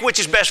 You pick which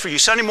is best for you,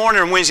 Sunday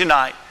morning or Wednesday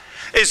night.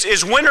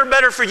 Is winter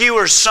better for you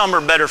or is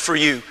summer better for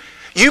you?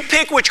 You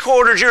pick which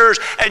quarter is yours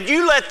and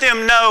you let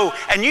them know,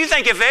 and you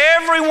think if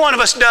every one of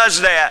us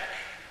does that,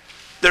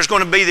 there's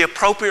going to be the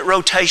appropriate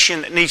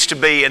rotation that needs to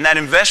be, and that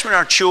investment in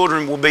our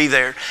children will be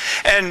there.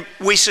 And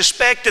we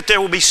suspect that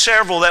there will be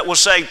several that will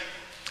say,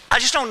 I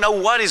just don't know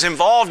what is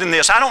involved in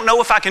this. I don't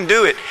know if I can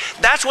do it.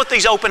 That's what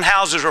these open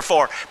houses are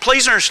for.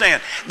 Please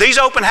understand, these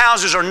open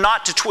houses are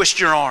not to twist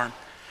your arm.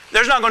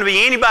 There's not going to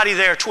be anybody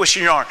there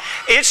twisting your arm.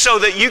 It's so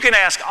that you can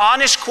ask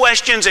honest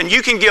questions and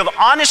you can give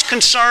honest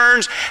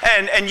concerns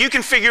and you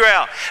can figure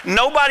out.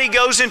 Nobody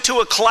goes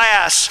into a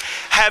class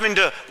having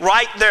to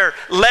write their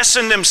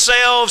lesson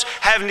themselves,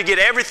 having to get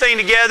everything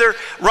together.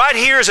 Right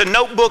here is a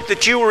notebook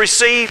that you will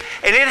receive,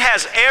 and it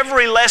has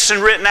every lesson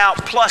written out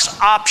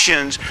plus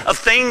options of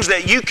things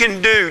that you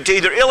can do to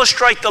either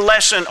illustrate the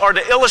lesson or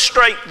to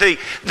illustrate the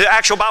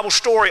actual Bible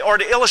story or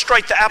to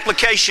illustrate the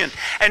application.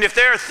 And if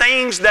there are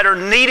things that are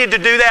needed to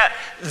do that,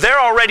 they're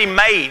already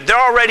made. They're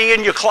already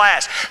in your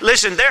class.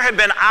 Listen, there have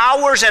been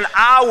hours and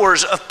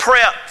hours of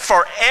prep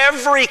for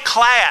every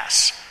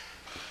class.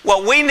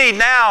 What we need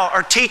now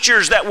are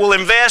teachers that will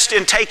invest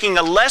in taking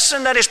a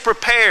lesson that is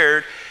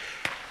prepared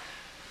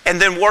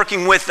and then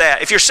working with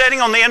that. If you're sitting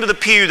on the end of the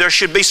pew, there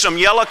should be some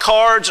yellow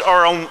cards,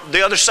 or on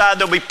the other side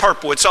there'll be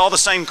purple. It's all the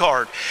same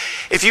card.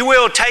 If you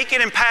will, take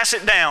it and pass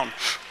it down.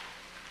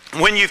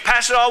 When you've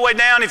passed it all the way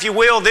down, if you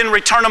will, then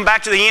return them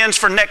back to the ends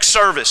for next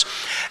service.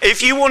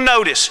 If you will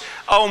notice,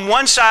 on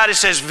one side it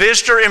says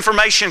visitor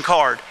information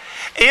card.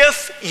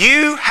 If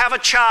you have a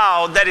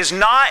child that is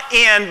not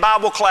in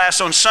Bible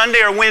class on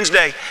Sunday or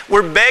Wednesday,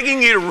 we're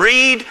begging you to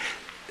read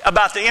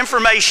about the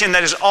information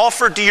that is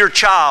offered to your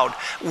child.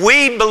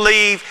 We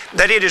believe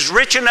that it is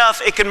rich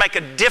enough, it can make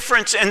a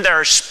difference in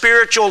their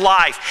spiritual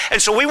life. And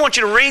so we want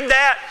you to read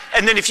that,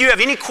 and then if you have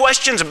any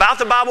questions about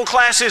the Bible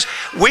classes,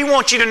 we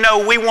want you to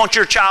know we want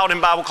your child in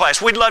Bible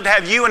class. We'd love to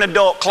have you in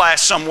adult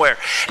class somewhere.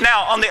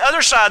 Now, on the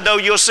other side, though,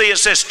 you'll see it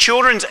says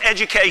children's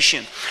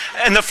education.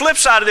 And the flip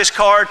side of this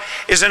card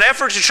is an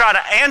effort to try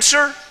to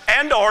answer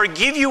and or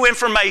give you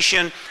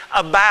information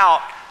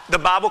about the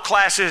Bible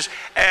classes,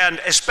 and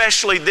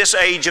especially this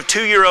age of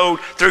 2-year-old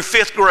through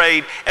 5th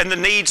grade and the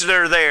needs that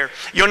are there.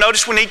 You'll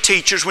notice we need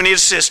teachers, we need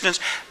assistants.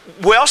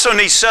 We also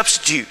need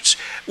substitutes.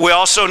 We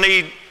also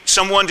need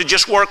someone to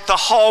just work the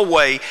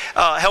hallway,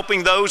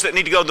 helping those that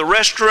need to go to the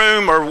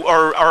restroom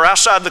or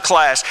outside the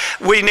class.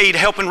 We need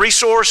help in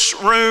resource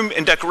room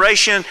and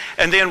decoration,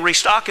 and then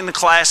restocking the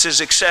classes,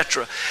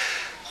 etc.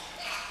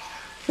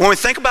 When we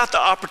think about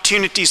the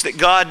opportunities that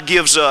God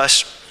gives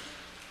us,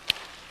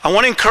 I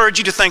want to encourage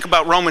you to think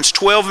about Romans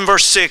 12 and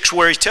verse 6,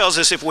 where he tells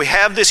us if we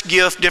have this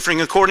gift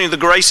differing according to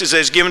the graces that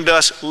is given to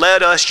us,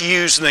 let us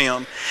use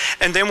them.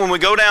 And then when we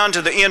go down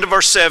to the end of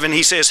verse 7,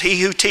 he says,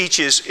 he who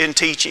teaches in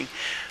teaching.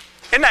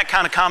 Isn't that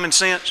kind of common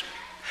sense?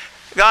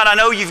 God, I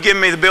know you've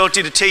given me the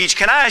ability to teach.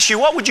 Can I ask you,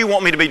 what would you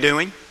want me to be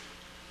doing?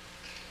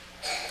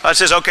 God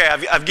says, okay,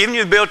 I've given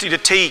you the ability to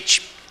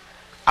teach.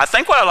 I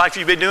think what I'd like for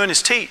you to be doing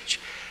is teach.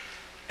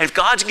 And if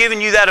God's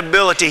given you that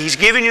ability, he's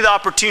given you the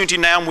opportunity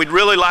now, and we'd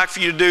really like for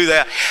you to do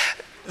that.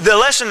 The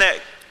lesson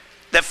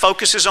that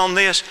focuses on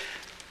this,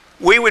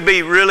 we would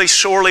be really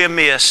sorely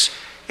amiss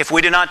if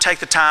we did not take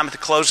the time at the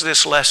close of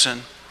this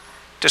lesson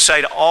to say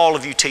to all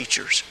of you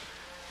teachers,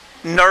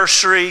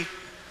 nursery,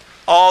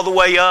 all the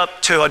way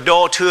up to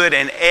adulthood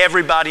and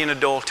everybody in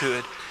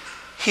adulthood,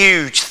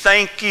 huge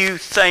thank you,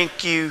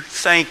 thank you,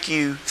 thank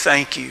you,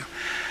 thank you.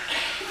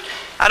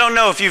 I don't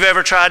know if you've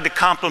ever tried to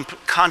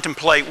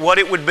contemplate what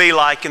it would be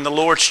like in the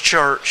Lord's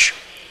church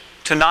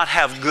to not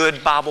have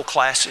good Bible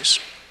classes.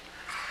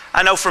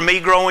 I know for me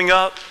growing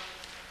up,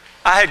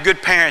 I had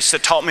good parents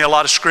that taught me a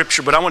lot of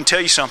Scripture, but I want to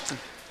tell you something.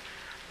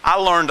 I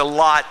learned a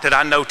lot that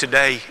I know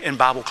today in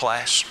Bible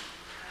class.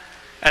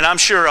 And I'm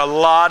sure a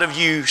lot of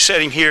you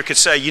sitting here could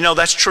say, you know,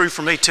 that's true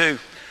for me too.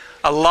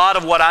 A lot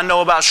of what I know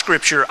about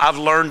Scripture, I've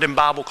learned in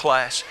Bible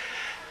class.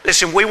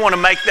 Listen, we want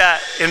to make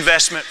that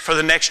investment for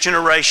the next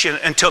generation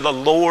until the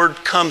Lord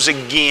comes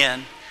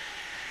again.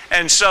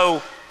 And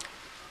so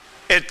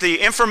at the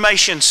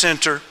information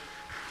center,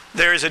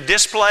 there is a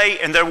display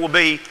and there will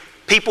be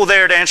people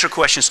there to answer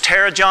questions.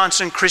 Tara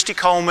Johnson, Christy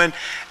Coleman,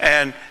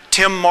 and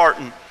Tim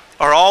Martin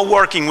are all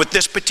working with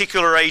this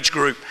particular age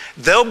group.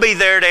 They'll be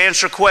there to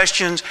answer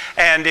questions,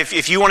 and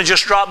if you want to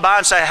just drop by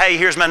and say, hey,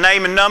 here's my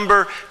name and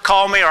number,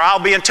 call me, or I'll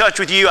be in touch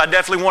with you, I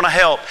definitely want to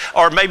help.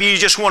 Or maybe you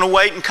just want to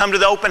wait and come to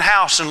the open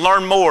house and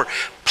learn more.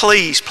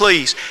 Please,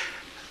 please,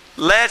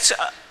 let's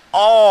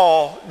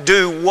all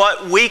do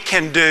what we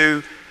can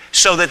do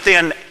so that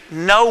then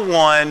no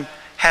one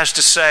has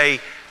to say,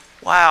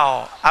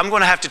 wow, I'm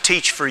going to have to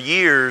teach for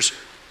years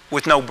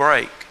with no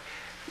break.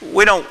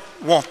 We don't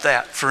want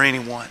that for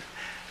anyone.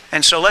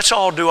 And so let's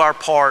all do our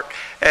part,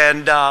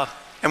 and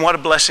what a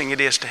blessing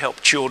it is to help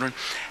children.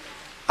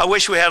 I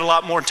wish we had a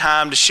lot more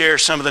time to share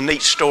some of the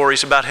neat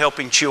stories about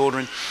helping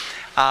children,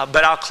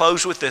 but I'll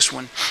close with this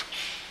one.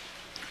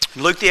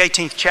 In Luke the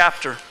 18th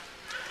chapter,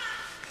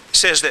 it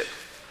says that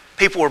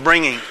people were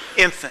bringing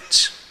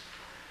infants,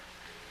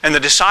 and the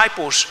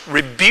disciples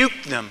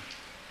rebuked them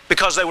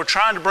because they were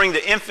trying to bring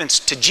the infants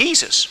to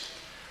Jesus.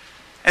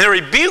 And they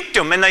rebuked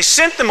them and they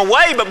sent them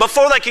away, but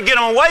before they could get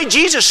them away,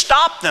 Jesus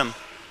stopped them.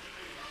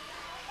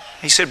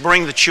 He said,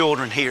 bring the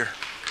children here.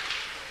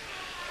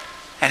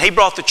 And he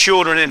brought the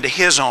children into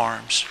his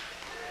arms.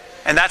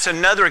 And that's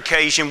another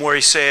occasion where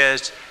he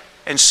says,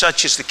 and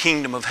such is the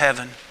kingdom of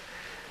heaven.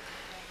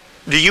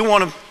 Do you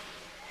want to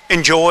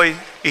enjoy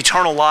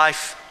eternal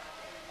life,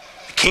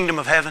 the kingdom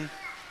of heaven?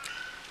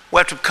 We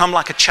have to become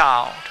like a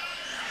child.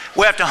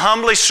 We have to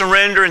humbly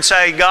surrender and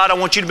say, God, I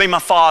want you to be my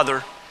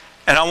Father,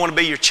 and I want to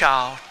be your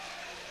child.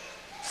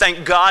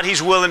 Thank God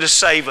He's willing to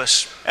save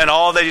us and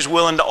all that He's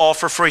willing to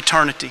offer for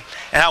eternity.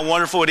 And how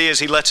wonderful it is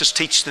He lets us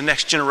teach the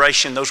next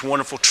generation those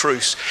wonderful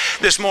truths.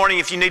 This morning,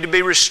 if you need to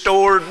be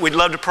restored, we'd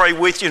love to pray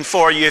with you and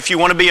for you. If you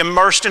want to be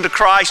immersed into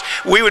Christ,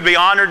 we would be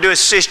honored to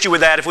assist you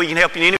with that if we can help you in any